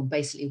platform, and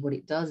basically what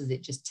it does is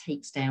it just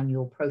takes down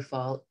your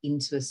profile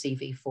into a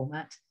CV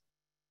format,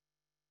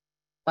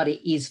 but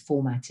it is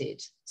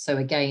formatted. So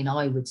again,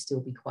 I would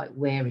still be quite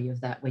wary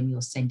of that when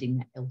you're sending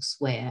that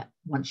elsewhere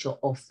once you're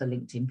off the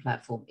LinkedIn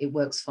platform. It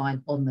works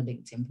fine on the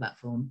LinkedIn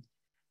platform.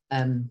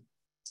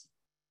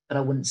 But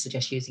I wouldn't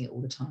suggest using it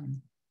all the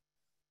time.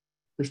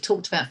 We've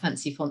talked about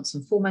fancy fonts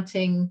and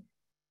formatting,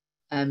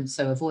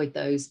 so avoid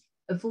those.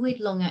 avoid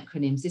long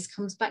acronyms. This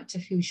comes back to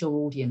who's your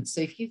audience.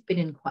 So if you've been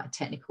in quite a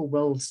technical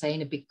role, say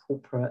in a big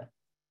corporate,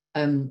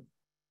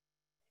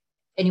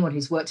 anyone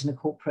who's worked in a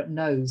corporate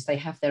knows they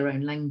have their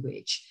own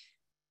language.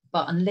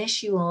 But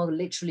unless you are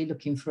literally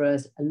looking for a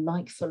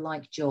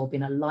like-for-like job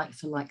in a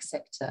like-for-like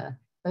sector,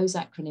 those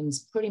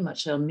acronyms pretty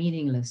much are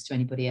meaningless to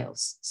anybody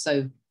else.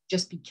 So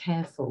just be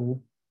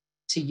careful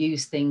to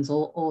use things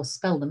or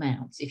spell them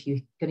out. If you're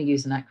going to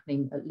use an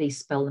acronym, at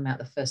least spell them out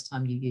the first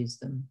time you use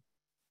them.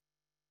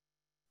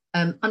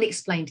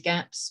 Unexplained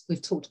gaps,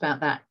 we've talked about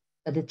that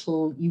a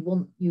little. You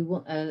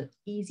want a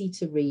easy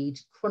to read,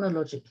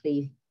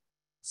 chronologically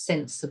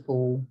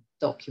sensible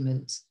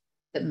document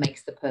that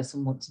makes the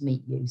person want to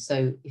meet you.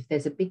 So if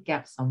there's a big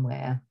gap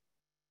somewhere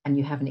and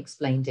you haven't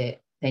explained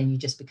it, then you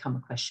just become a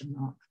question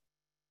mark.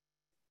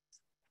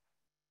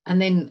 And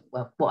then,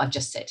 well, what I've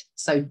just said.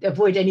 So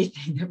avoid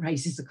anything that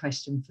raises a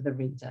question for the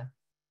reader.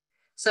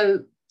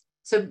 So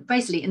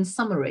basically, in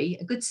summary,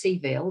 a good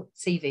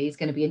CV is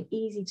going to be an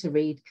easy to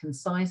read,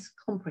 concise,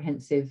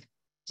 comprehensive,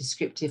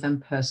 descriptive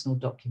and personal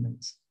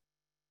document.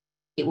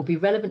 It will be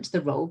relevant to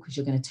the role because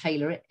you're going to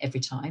tailor it every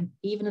time,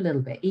 even a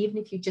little bit. Even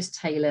if you just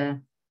tailor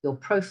your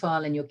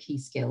profile and your key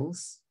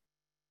skills,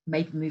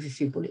 maybe move a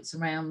few bullets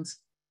around,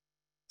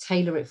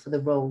 tailor it for the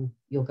role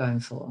you're going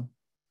for.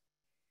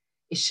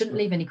 It shouldn't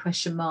leave any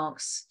question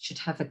marks, should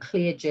have a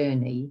clear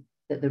journey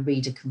that the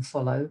reader can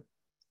follow.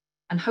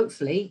 And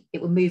hopefully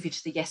it will move you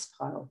to the yes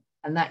pile.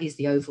 And that is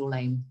the overall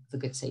aim of a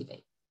good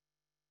CV.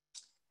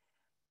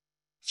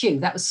 Phew,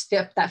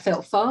 that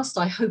felt fast.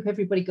 I hope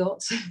everybody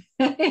got,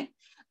 I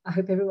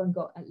hope everyone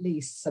got at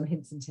least some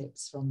hints and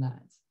tips from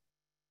that.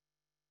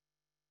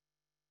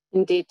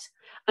 Indeed.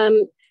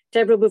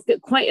 Deborah, we've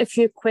got quite a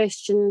few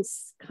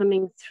questions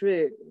coming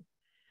through.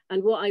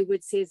 And what I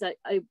would say is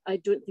I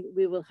don't think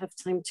we will have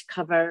time to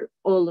cover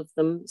all of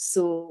them.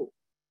 So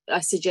I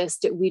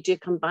suggest that we do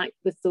come back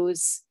with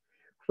those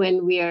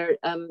when we are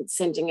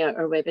sending out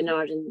our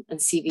webinar and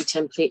CV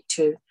template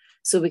too,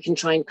 so we can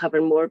try and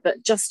cover more.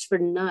 But just for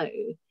now,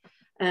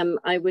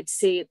 I would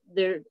say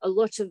there are a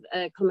lot of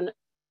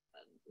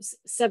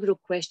several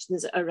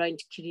questions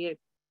around career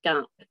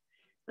gap.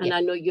 And yeah.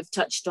 I know you've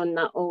touched on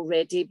that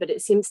already, but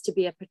it seems to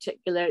be a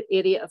particular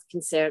area of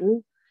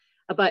concern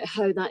about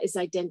how that is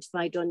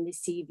identified on the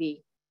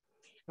CV.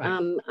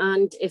 Right.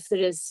 And if there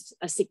is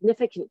a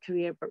significant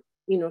career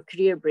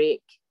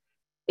break,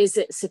 is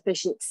it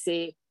sufficient to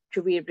say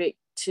career break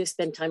to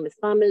spend time with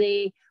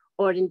family?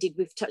 Or indeed,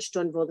 we've touched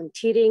on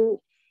volunteering.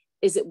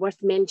 Is it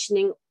worth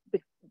mentioning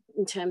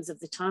in terms of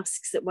the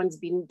tasks that one's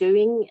been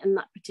doing in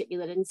that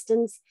particular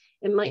instance?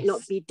 It might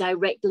not be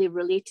directly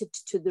related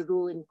to the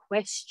role in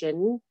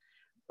question,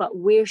 but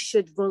where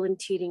should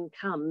volunteering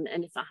come?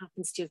 And if it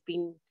happens to have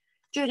been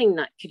during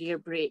that career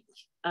break,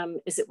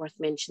 is it worth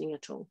mentioning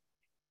at all?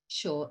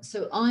 Sure.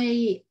 So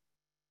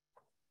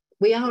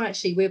we're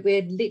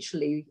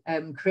literally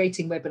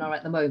creating a webinar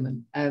at the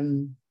moment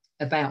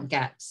about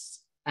gaps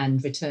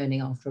and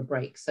returning after a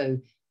break. So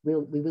we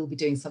will be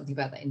doing something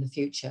about that in the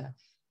future.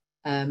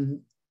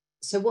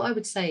 So what I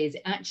would say is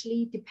it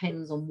actually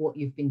depends on what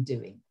you've been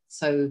doing.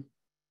 So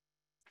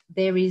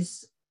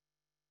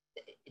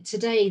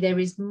today there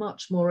is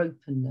much more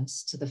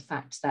openness to the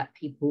fact that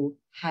people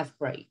have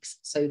breaks.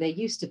 So there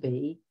used to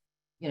be,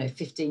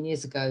 15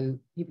 years ago,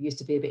 people used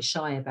to be a bit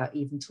shy about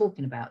even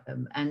talking about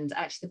them. And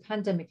actually the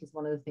pandemic is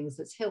one of the things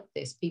that's helped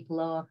this.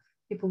 People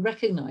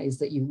recognize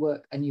that you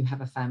work and you have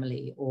a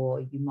family,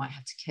 or you might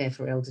have to care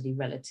for elderly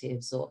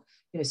relatives, or,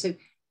 so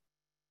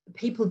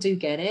people do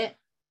get it.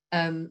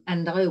 And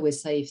I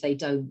always say, if they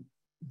don't,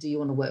 do you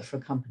want to work for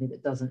a company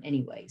that doesn't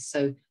anyway?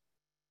 So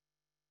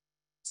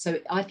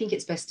I think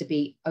it's best to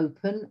be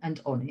open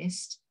and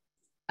honest.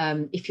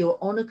 If you're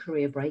on a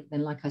career break,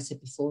 then like I said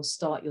before,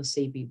 start your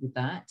CV with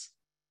that.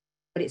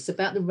 But it's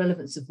about the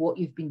relevance of what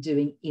you've been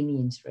doing in the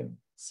interim.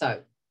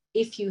 So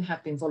if you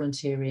have been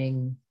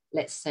volunteering,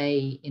 let's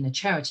say in a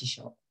charity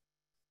shop,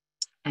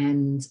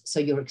 and so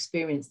your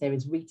experience there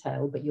is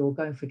retail, but you're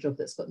going for a job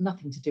that's got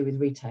nothing to do with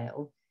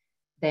retail,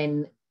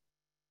 then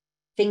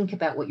think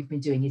about what you've been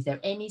doing. Is there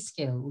any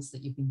skills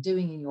that you've been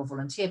doing in your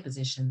volunteer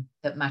position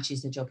that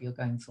matches the job you're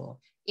going for?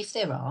 If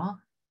there are,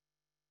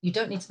 you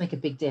don't need to make a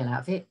big deal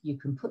out of it. You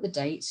can put the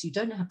dates. You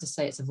don't have to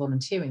say it's a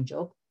volunteering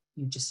job.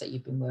 You just say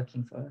you've been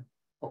working for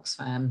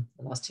Oxfam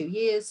the last 2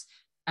 years,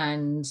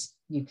 and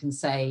you can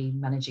say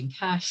managing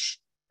cash,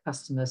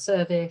 customer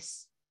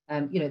service,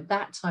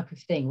 that type of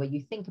thing, where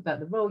you think about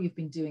the role you've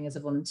been doing as a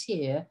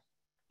volunteer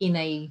in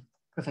a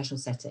professional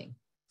setting.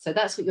 So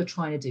that's what you're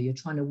trying to do. You're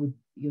trying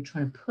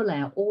to pull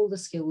out all the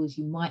skills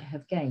you might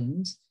have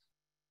gained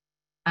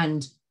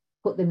and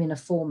put them in a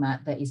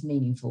format that is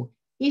meaningful.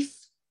 If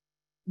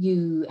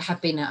you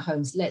have been at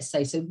home, let's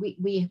say, so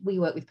we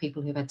work with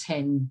people who've had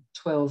 10,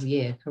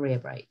 12-year career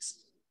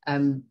breaks.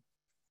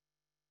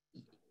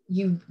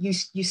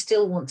 You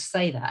still want to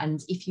say that.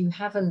 And if you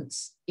haven't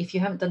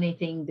done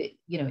anything that,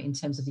 in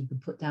terms of you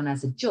could put down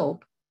as a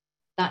job,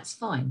 that's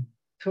fine.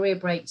 Career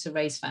break to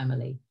raise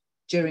family.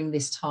 During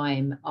this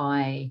time,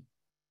 I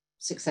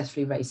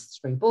successfully raised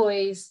 3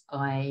 boys.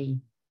 I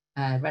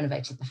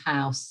renovated the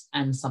house,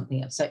 and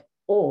something else. So,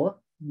 or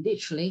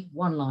literally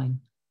one line.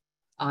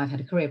 I've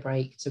had a career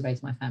break to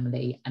raise my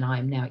family, and I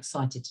am now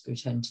excited to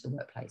return to the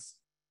workplace.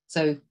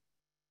 So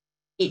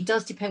it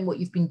does depend what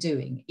you've been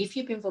doing. If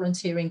you've been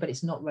volunteering, but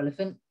it's not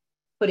relevant,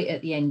 put it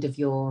at the end of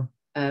your,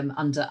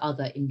 under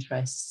other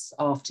interests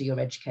after your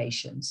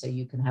education. So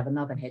you can have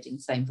another heading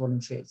saying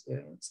voluntary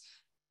experience.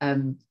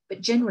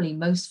 But generally,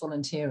 most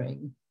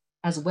volunteering,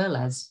 as well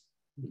as,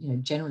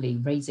 generally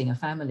raising a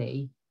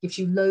family, gives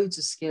you loads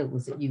of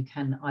skills that you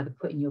can either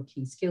put in your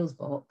key skills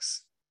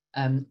box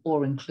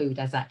or include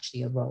as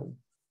actually a role.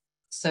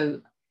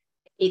 So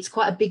it's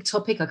quite a big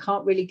topic. I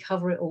can't really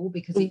cover it all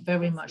because it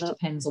very much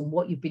depends on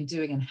what you've been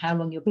doing and how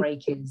long your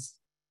break is,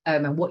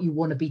 and what you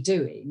want to be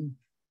doing.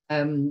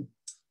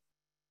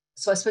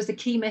 So I suppose the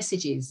key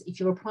message is, if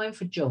you're applying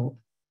for a job,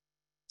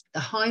 the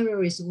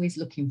hirer is always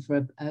looking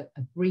for a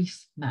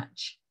brief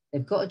match.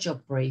 They've got a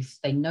job brief.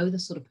 They know the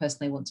sort of person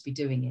they want to be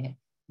doing it.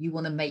 You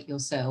want to make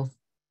yourself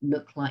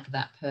look like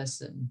that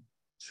person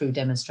through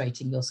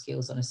demonstrating your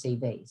skills on a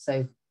CV.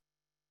 So,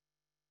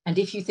 and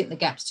if you think the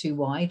gap's too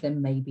wide,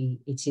 then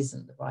maybe it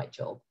isn't the right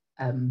job.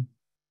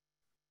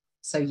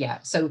 So yeah,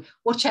 so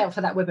watch out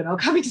for that webinar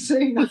coming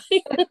soon. I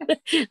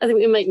think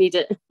we might need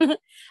it.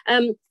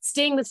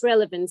 Staying with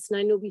relevance, and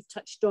I know we've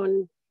touched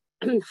on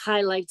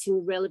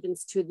highlighting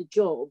relevance to the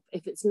job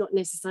if it's not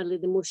necessarily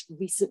the most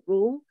recent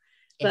role,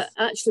 yes.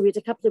 But actually we had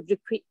a couple of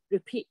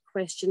repeat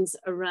questions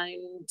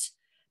around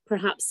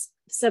perhaps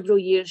several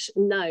years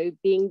now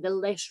being the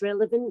less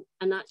relevant,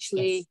 and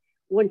actually yes.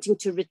 wanting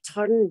to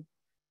return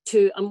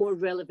to a more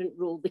relevant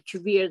role, the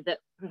career that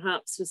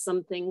perhaps was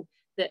something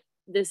that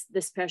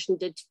this person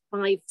did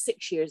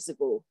 5-6 years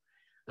ago.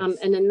 Yes.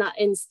 And in that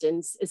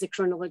instance, is a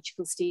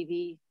chronological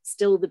CV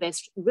still the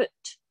best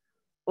route?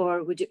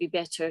 Or would it be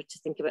better to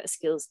think about a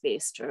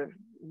skills-based, or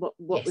what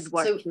yes. would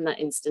work in that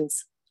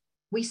instance?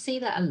 We see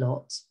that a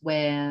lot,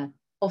 where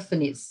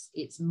often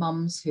it's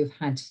mums who've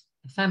had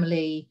a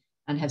family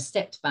and have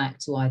stepped back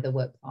to either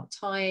work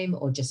part-time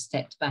or just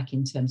stepped back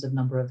in terms of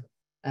number of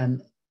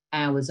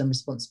hours and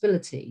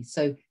responsibility.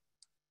 So,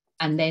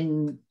 and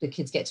then the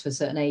kids get to a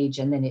certain age,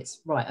 and then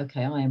it's right,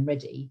 okay, I am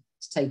ready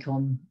to take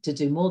on, to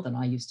do more than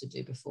I used to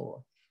do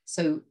before.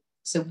 So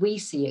we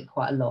see it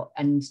quite a lot.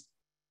 And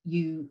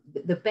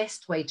the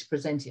best way to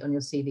present it on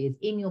your CV is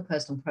in your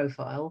personal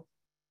profile,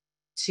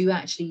 to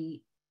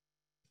actually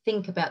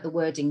think about the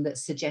wording that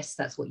suggests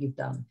that's what you've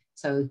done.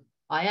 So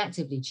I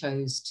actively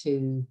chose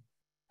to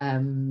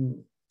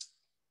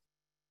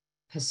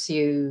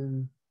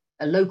pursue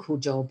a local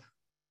job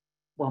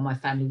while my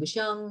family was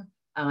young,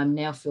 and I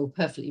now feel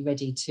perfectly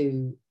ready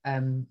to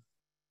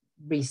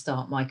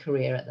restart my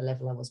career at the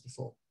level I was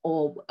before,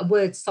 or a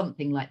word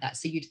something like that.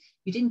 So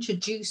you'd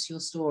introduce your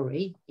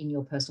story in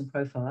your personal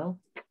profile,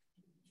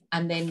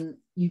 and then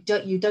you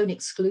don't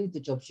exclude the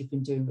jobs you've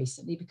been doing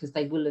recently, because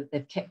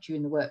they've kept you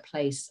in the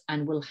workplace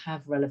and will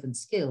have relevant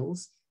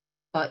skills,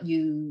 but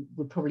you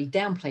would probably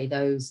downplay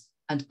those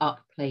and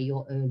upplay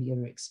your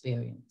earlier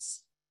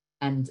experience.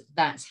 And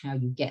that's how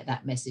you get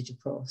that message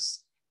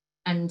across.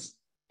 And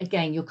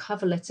again, your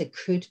cover letter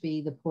could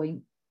be the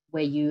point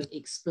where you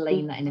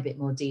explain that in a bit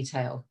more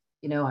detail.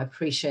 I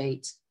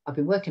appreciate, I've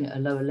been working at a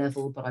lower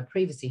level, but I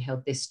previously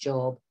held this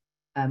job.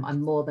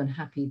 I'm more than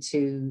happy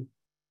to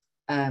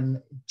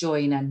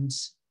join and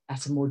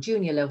at a more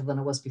junior level than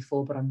I was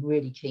before, but I'm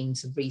really keen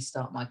to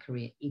restart my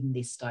career in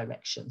this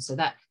direction. So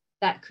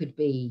that could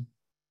be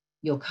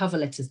your cover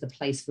letter, is the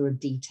place for a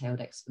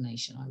detailed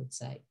explanation, I would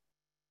say.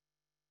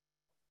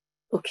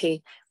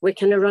 Okay, we're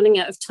kind of running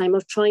out of time.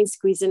 I'll try and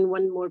squeeze in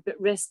one more, but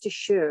rest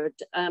assured,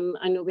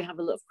 I know we have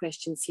a lot of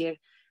questions here.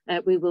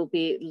 We will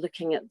be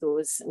looking at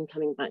those and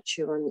coming back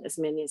to you on as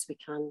many as we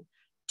can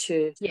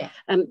too. Yeah.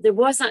 There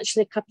was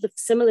actually a couple of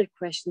similar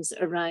questions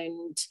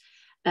around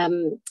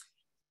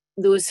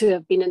those who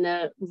have been in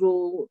a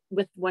role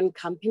with one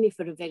company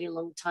for a very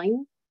long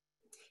time.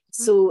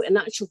 Mm-hmm. So in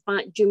actual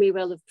fact, you may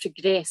well have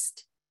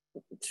progressed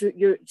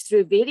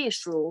through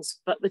various roles,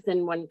 but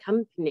within one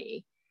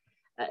company.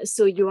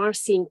 So you are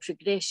seeing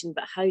progression,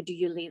 but how do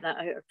you lay that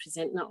out or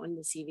present that on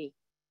the CV?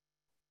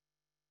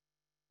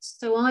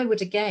 So I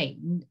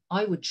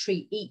would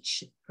treat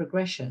each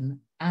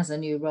progression as a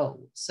new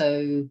role.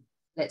 So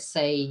let's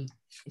say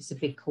it's a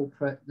big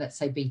corporate, let's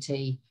say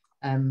BT.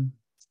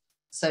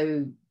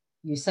 So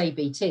you say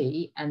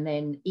BT, and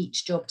then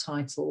each job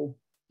title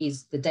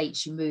is the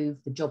dates you move,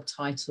 the job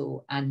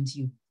title, and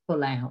you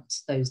pull out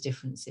those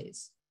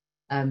differences.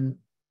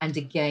 And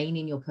again,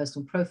 in your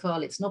personal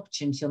profile, it's an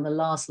opportunity on the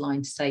last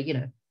line to say,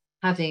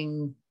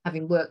 having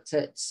worked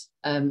at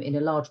in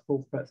a large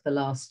corporate for the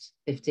last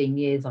 15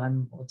 years,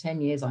 or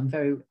 10 years,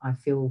 I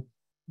feel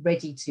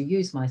ready to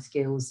use my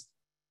skills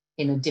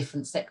in a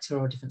different sector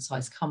or a different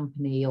size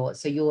company. Or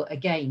so you're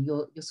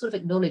sort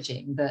of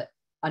acknowledging that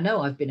I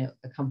know I've been at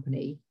a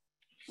company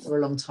for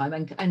a long time,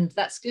 and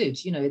that's good.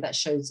 That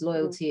shows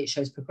loyalty, it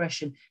shows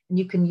progression, and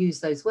you can use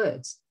those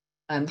words.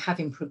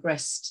 Having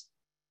progressed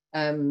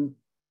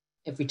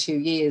every 2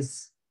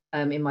 years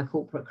in my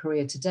corporate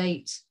career to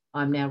date,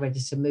 I'm now ready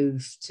to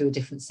move to a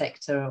different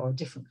sector or a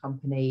different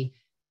company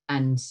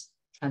and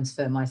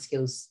transfer my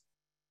skills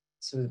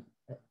to,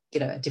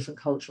 a different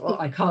culture.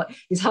 I can't,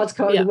 it's hard to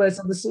come up with the words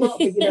on the spot,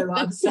 but you know what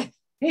I'm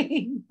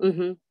saying.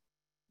 Mm-hmm.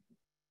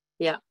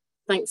 Yeah,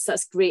 thanks,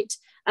 that's great.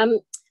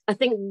 I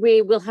think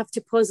we will have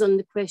to pause on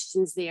the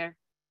questions there.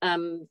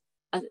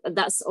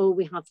 That's all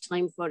we have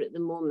time for at the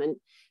moment.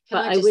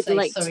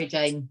 Sorry,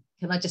 Jane,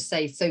 can I just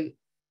say, so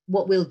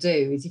what we'll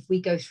do is if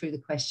we go through the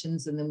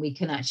questions and then we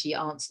can actually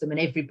answer them and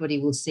everybody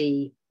will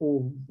see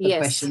all the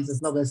questions,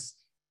 as long as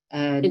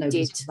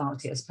nobody's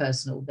marked it as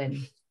personal,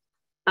 then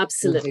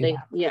absolutely.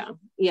 We'll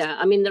yeah.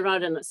 I mean, there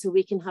are in it, so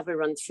we can have a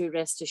run through,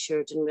 rest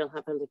assured, and we'll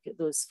have a look at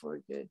those for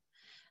you.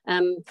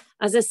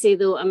 As I say,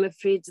 though, I'm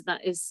afraid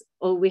that is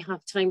all we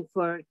have time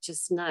for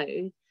just now.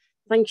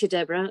 Thank you,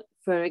 Deborah,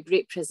 for a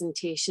great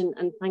presentation,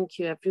 and thank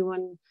you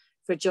everyone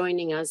for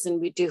joining us, and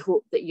we do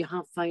hope that you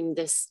have found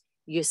this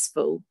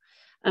useful.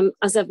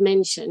 As I've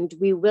mentioned,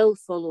 we will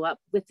follow up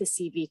with the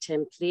CV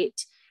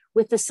template,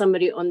 with a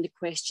summary on the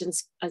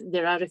questions.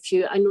 There are a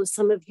few. I know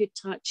some of you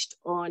touched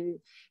on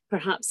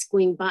perhaps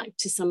going back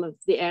to some of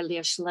the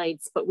earlier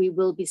slides, but we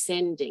will be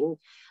sending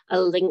a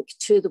link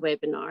to the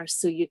webinar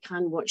so you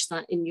can watch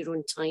that in your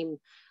own time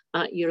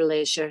at your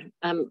leisure.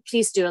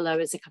 Please do allow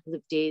us a couple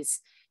of days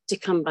to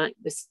come back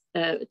with,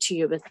 to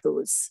you with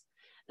those.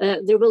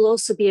 There will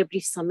also be a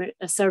brief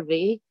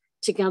survey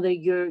to gather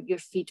your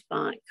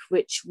feedback,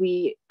 which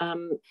we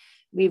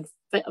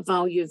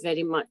value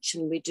very much,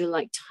 and we do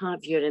like to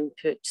have your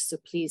input, so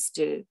please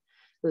do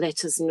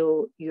let us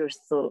know your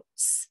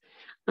thoughts.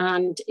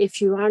 And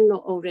if you are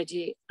not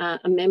already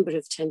a member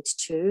of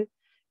Ten2Two,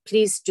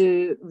 please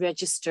do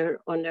register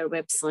on our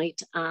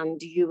website,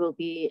 and you will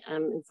be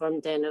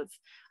informed then of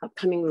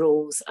upcoming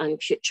roles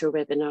and future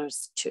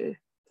webinars too.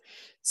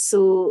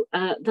 So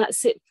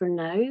that's it for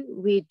now.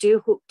 We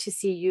do hope to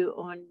see you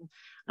on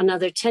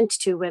another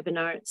Ten2Two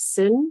webinar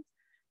soon.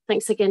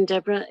 Thanks again,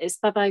 Deborah. It's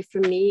bye-bye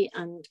from me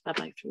and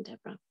bye-bye from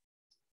Deborah.